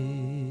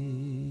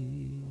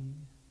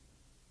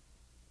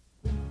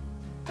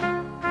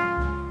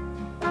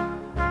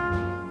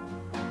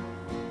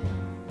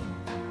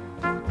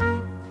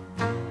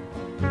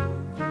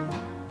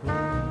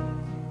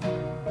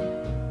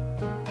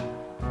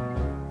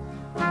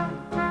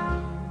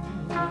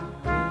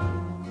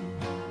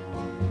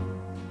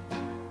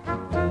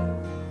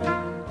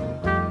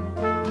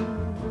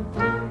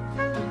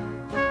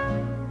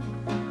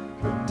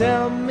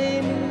 Tell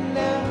me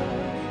now,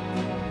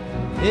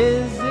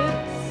 is it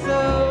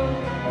so?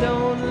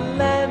 Don't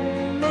let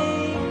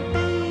me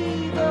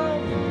be the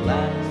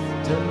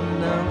last to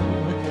know.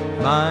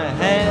 My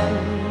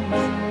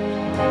hands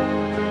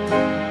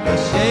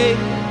are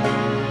shaking.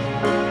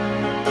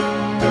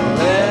 Don't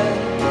let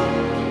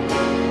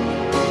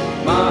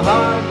my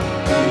heart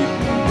keep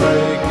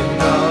breaking,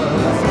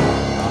 'cause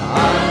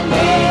I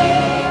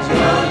need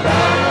your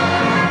love.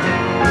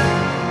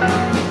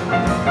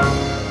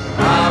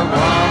 I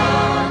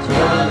want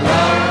your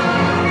love.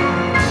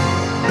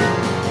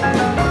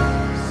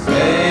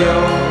 Say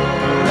you're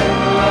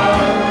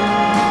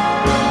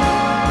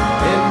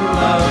in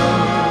love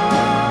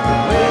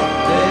with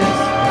this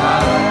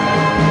guy.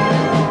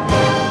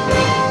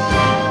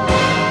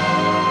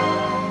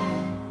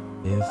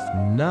 If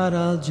not,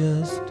 I'll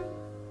just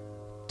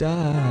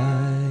die.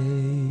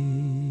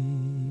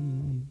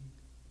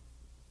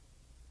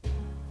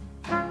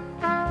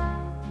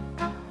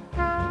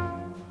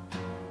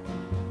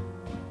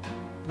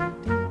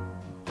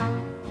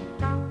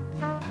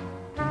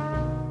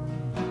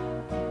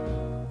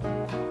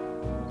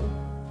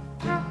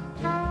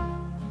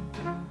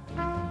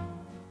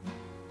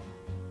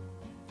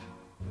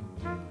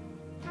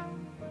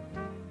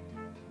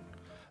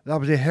 That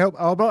was Help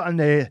Albert and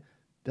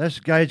This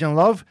Guy's in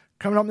Love.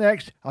 Coming up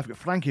next, I've got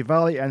Frankie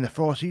Valli and the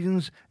Four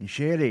Seasons and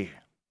Sherry.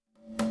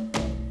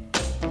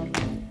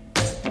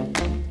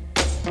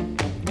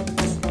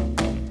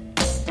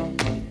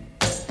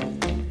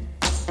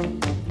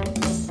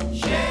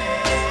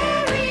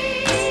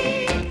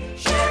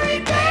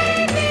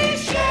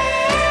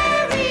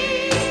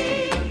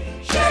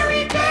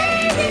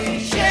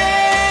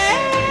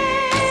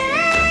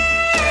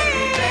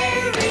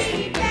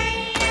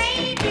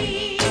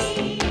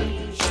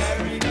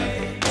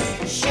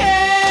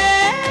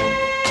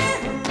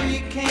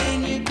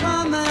 Can you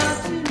come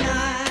out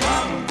tonight?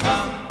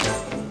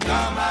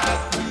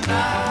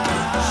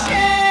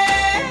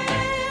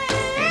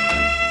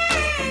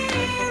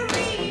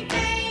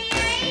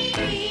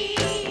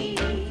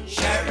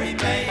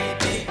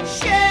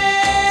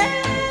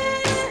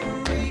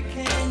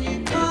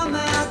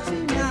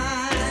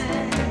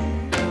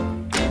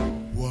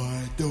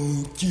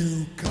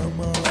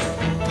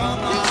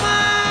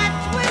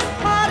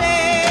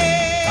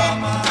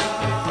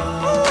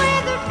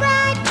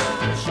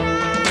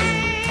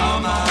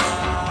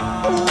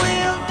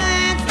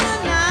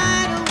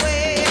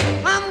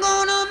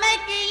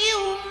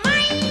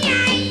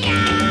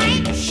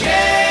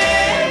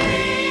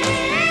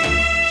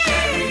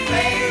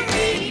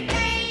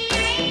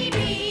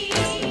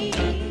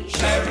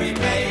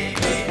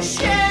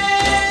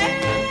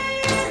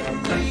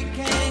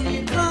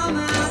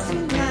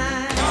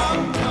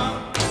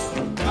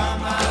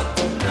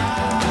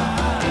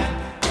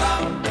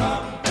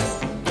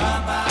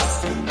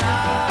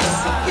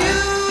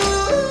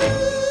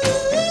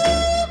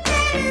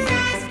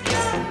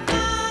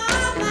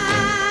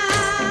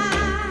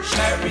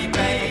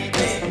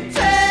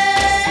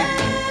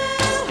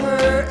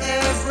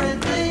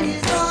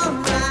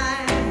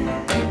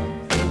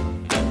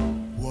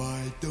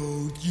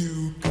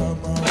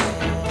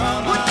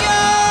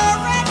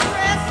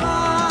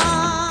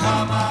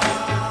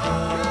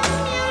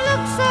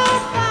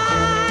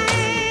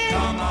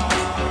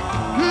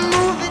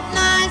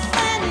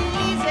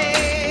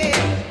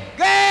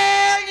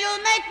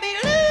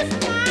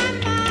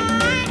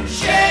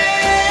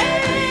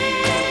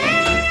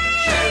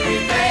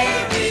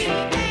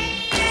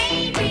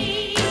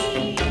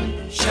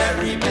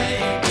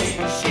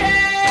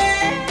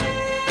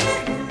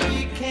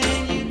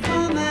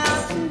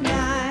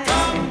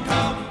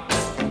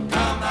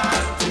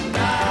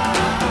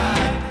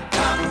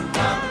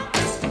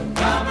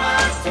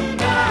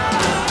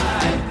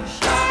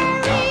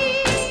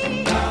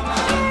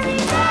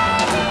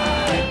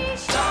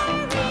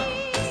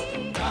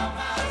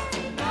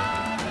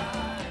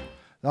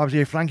 That was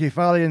Frankie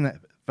Valli in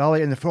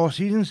the Four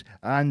Seasons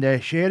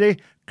and Sherry.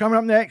 Coming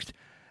up next,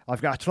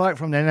 I've got a track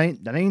from the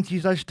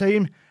 90s this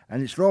time,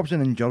 and it's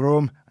Robson and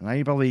Jerome, and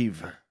I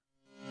Believe.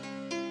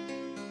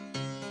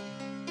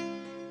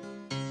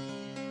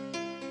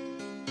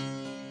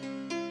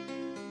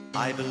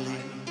 I believe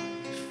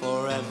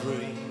for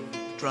every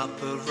drop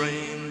of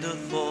rain that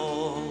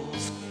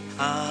falls,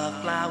 a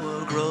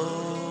flower grows.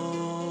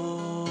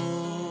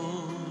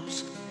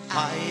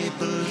 I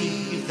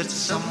believe that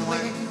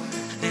somewhere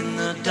in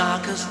the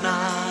darkest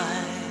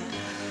night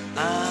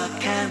a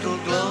candle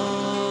glows.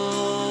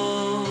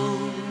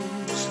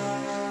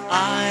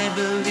 I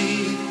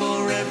believe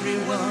for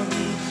everyone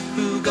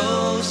who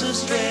goes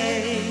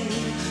astray,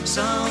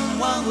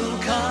 someone will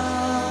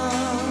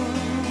come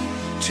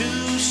to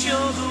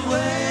show the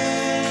way.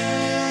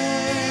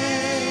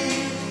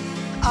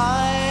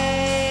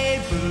 I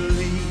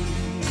believe,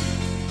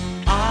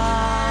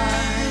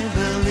 I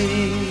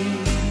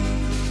believe,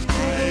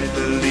 I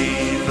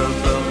believe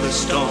above the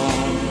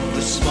storm,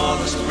 the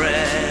smallest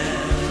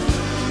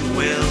breath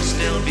will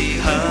still be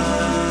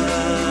heard.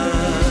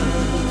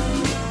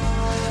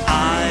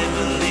 I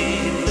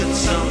believe that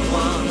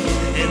someone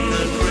in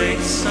the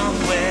great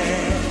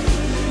somewhere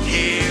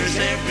hears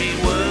every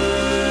word.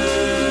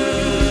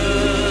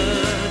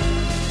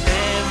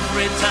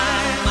 Every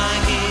time I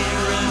hear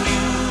a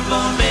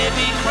newborn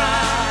baby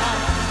cry,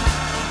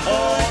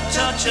 or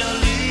touch a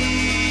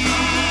leaf,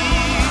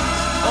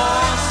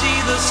 or see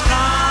the sky,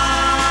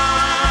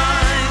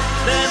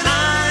 then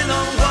I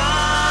know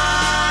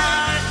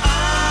why I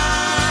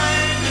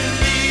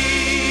believe.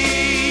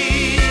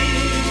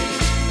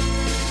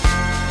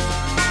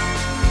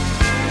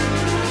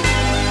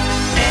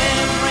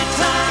 Every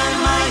time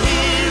I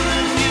hear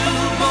a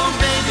newborn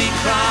baby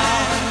cry,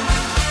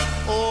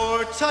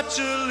 or touch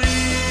a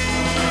leaf,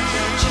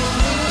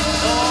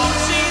 or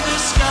see the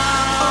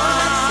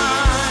sky,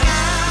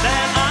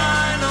 then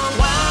I know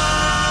why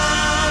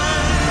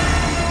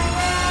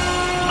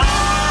I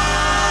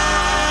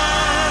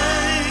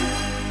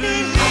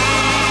believe.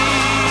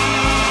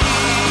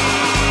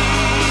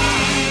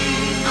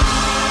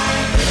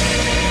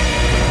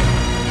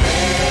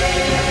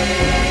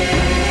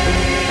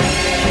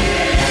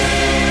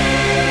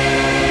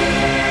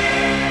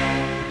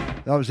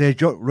 That was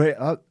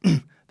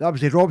that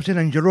was Robson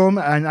and Jerome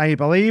and I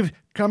Believe.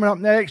 Coming up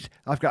next,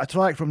 I've got a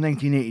track from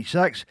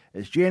 1986.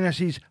 It's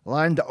Genesis'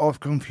 Land of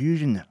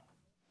Confusion.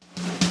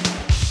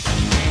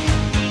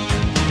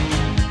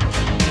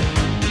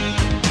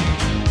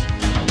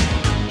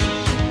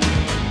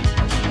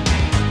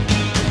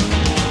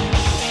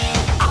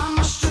 I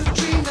must have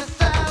dreamed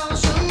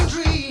 1,000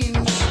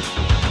 dreams,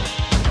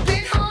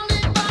 been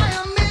haunted by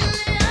a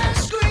million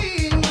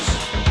screams,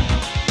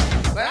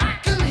 but I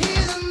can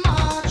hear them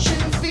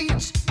marching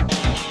feet.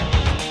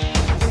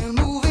 They're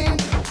moving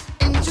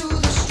into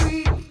the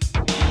street.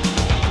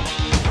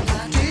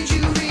 Now, did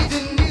you read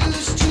the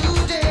news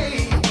today?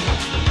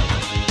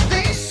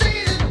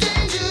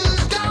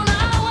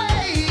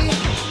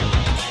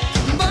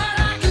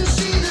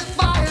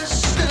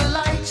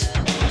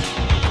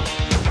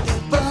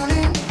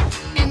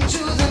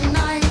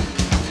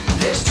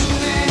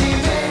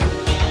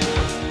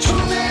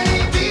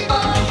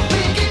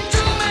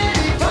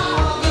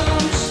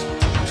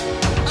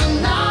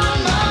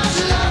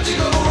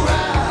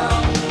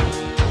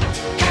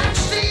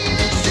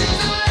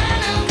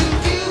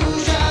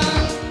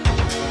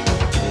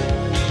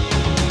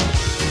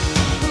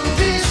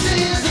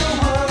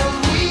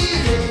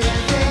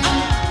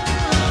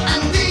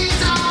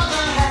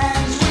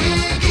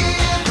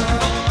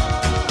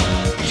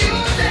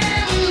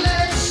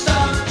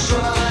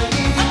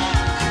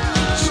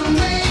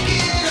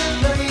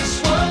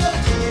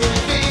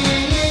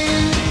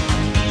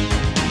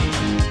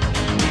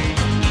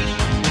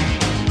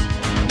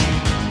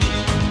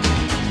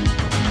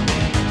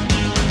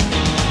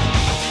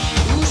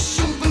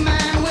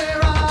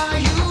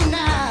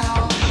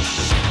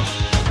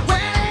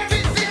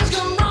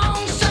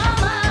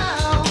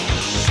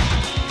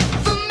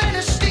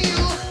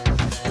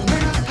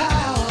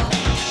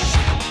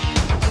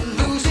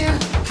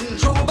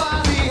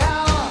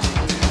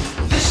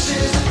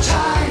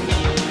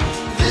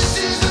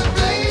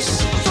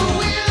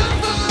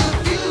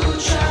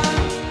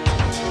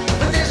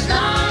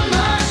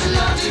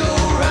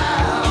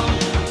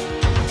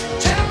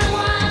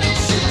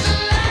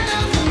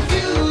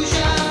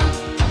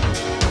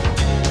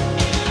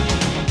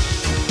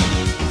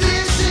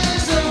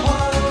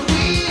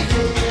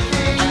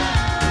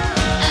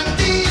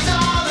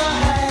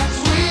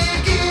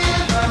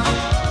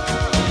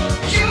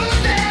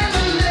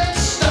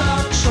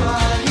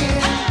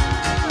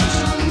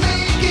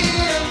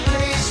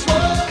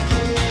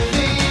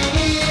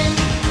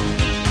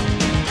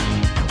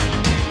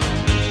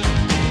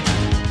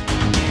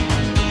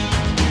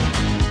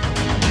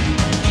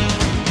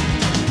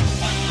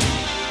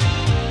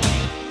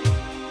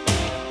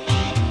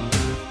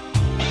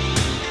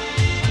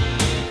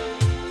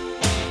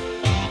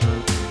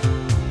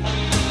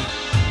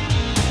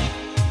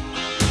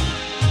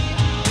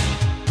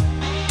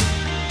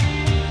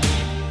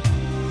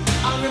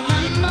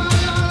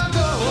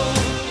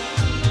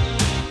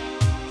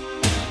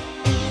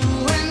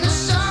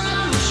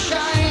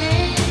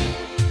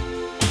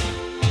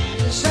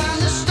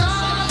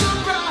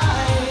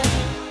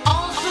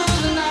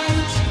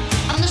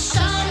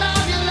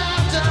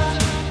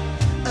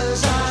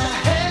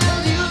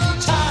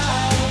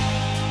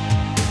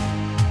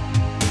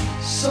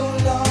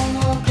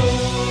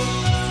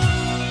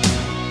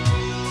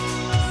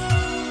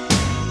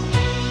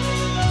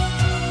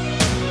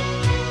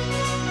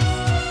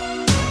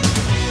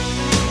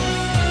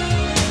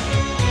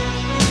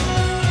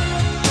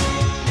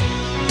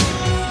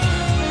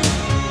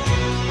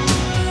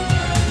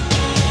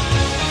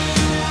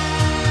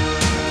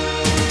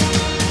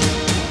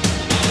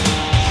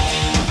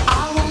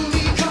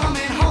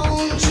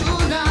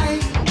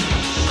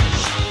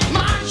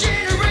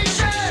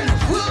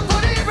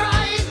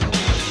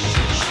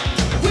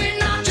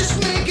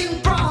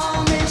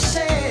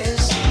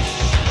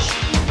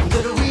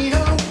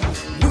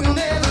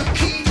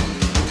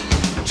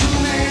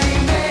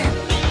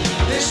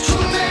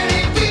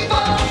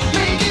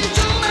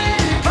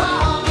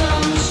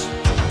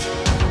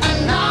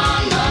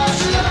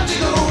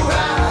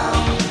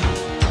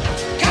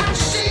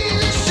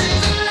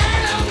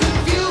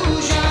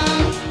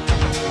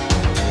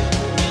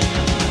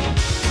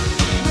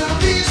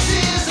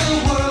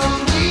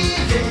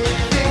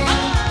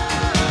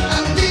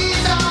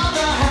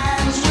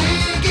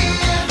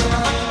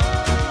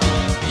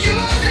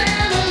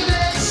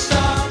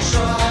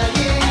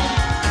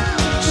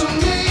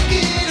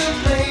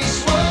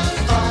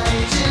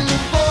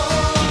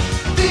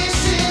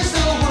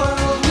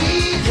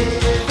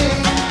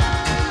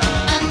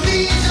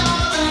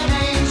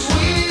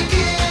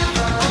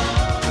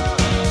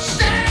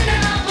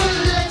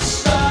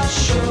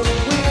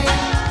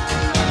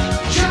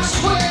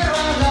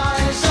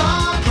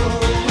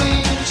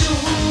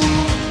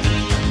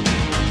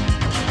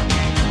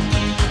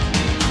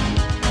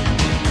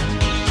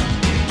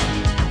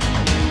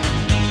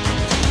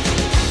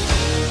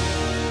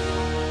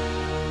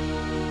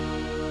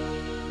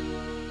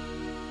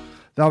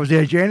 That was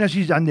the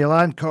Genesis and the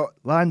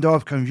Land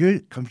of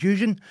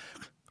Confusion.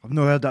 I've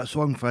not heard that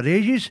song for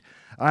ages.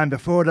 And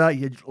before that,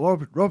 you had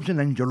Robson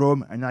and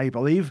Jerome and I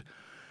Believe.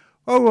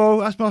 Oh well,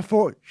 that's my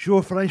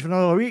show for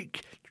another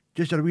week.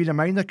 Just a wee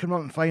reminder, coming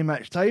up in 5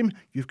 minutes' time,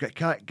 you've got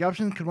Kat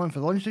Gibson coming on for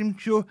the lunchtime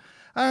show.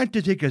 And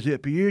to take us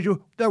out per usual,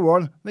 the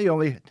one, the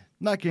only,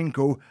 Nat King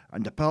Cole,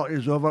 and the party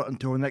is over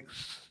until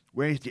next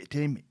Wednesday at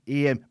 10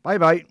 a.m. Bye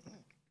bye.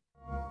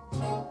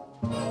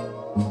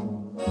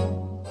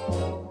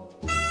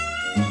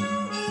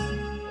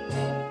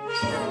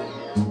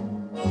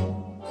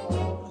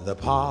 The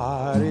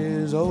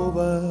party's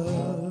over.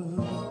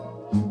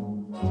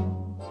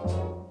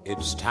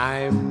 It's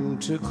time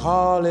to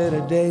call it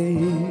a day.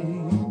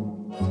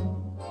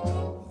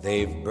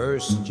 They've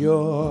burst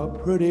your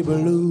pretty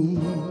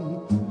balloon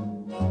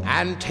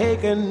and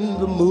taken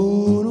the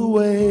moon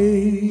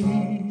away.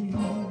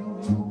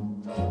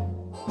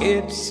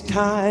 It's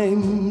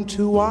time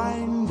to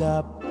wind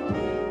up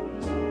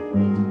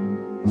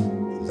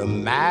the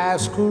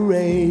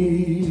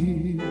masquerade.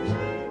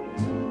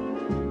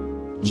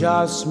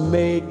 Just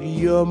make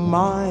your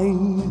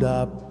mind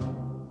up.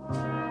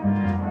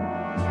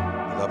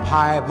 The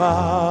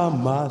piper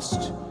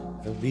must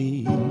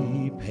be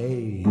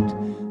paid.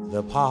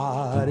 The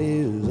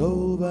party's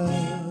over.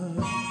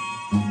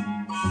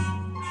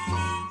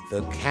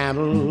 The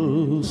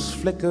candles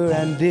flicker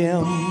and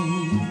dim.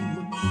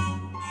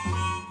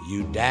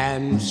 You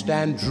danced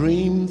and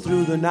dreamed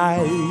through the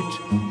night.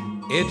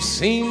 It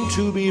seemed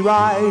to be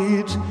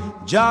right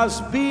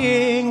just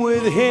being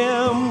with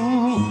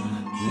him.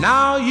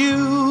 Now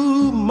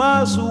you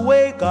must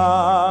wake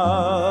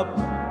up.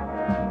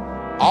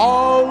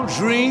 All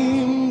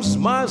dreams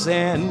must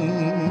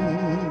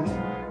end.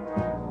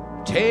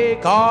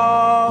 Take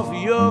off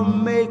your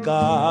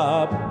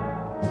makeup.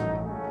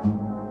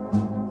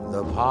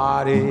 The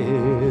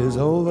party's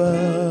over.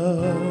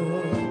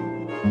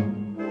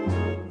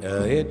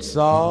 It's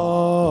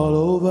all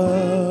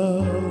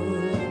over,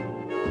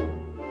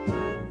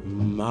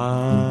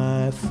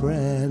 my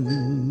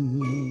friend.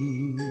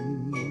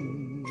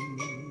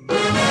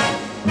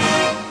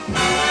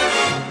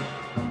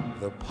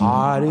 The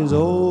party's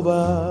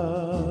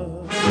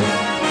over.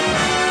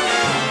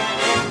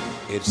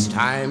 It's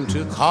time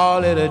to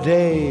call it a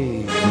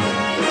day.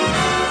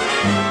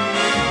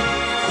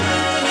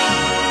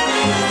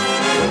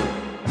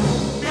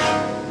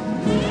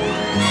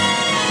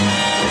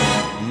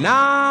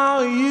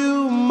 Now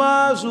you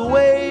must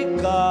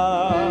wake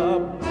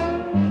up.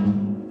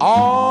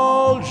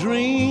 All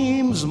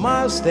dreams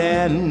must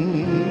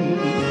end.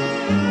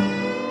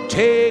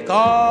 Take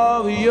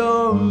off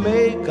your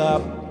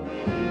makeup.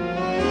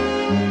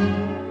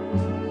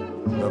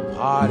 The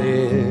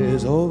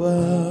party's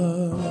over.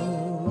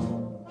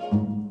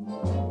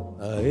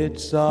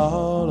 It's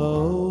all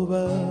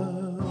over,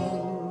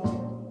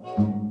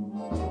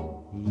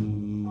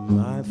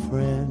 my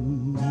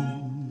friend.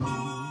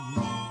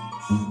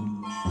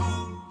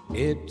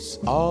 It's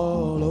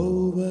all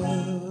over,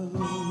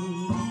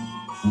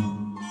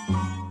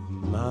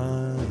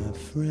 my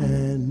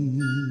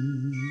friend.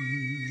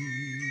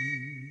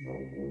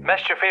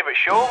 Missed your favourite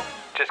show?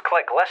 Just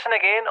click listen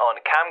again on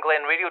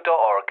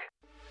camglenradio.org.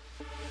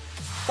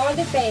 For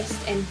the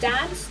best in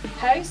dance,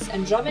 house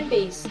and drum and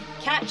bass,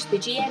 catch the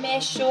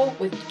GMS show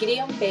with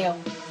Graham Bell.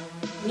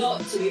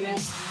 Not to be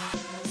missed.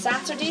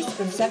 Saturdays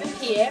from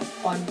 7pm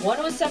on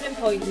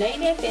 107.9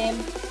 FM,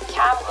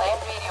 Cam Glen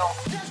Radio.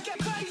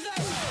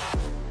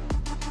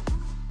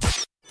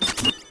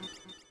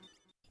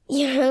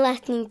 You're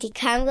listening to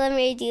Cam Glen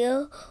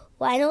Radio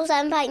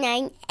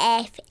 107.9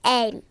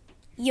 FM.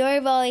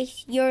 Your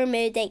voice, your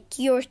music,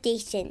 your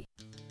station.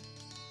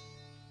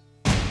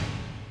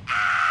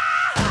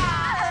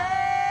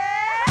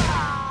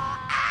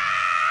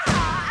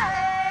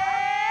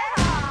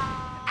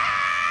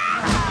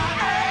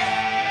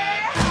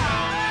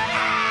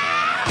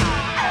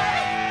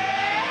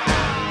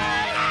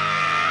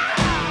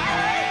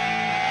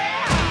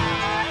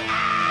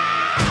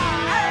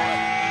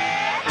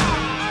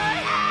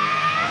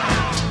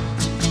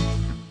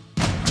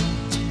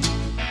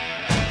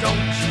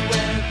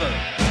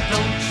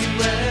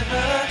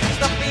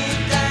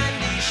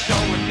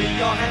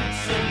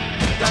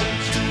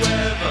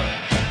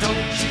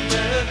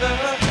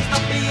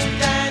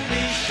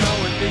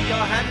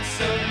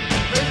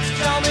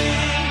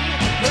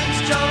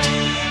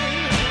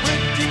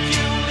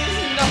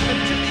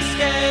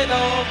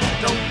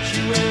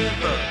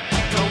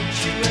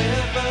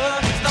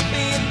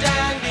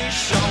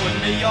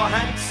 You're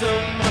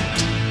handsome.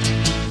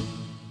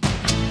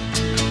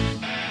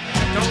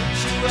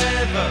 Don't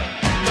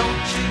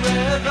you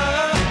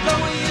ever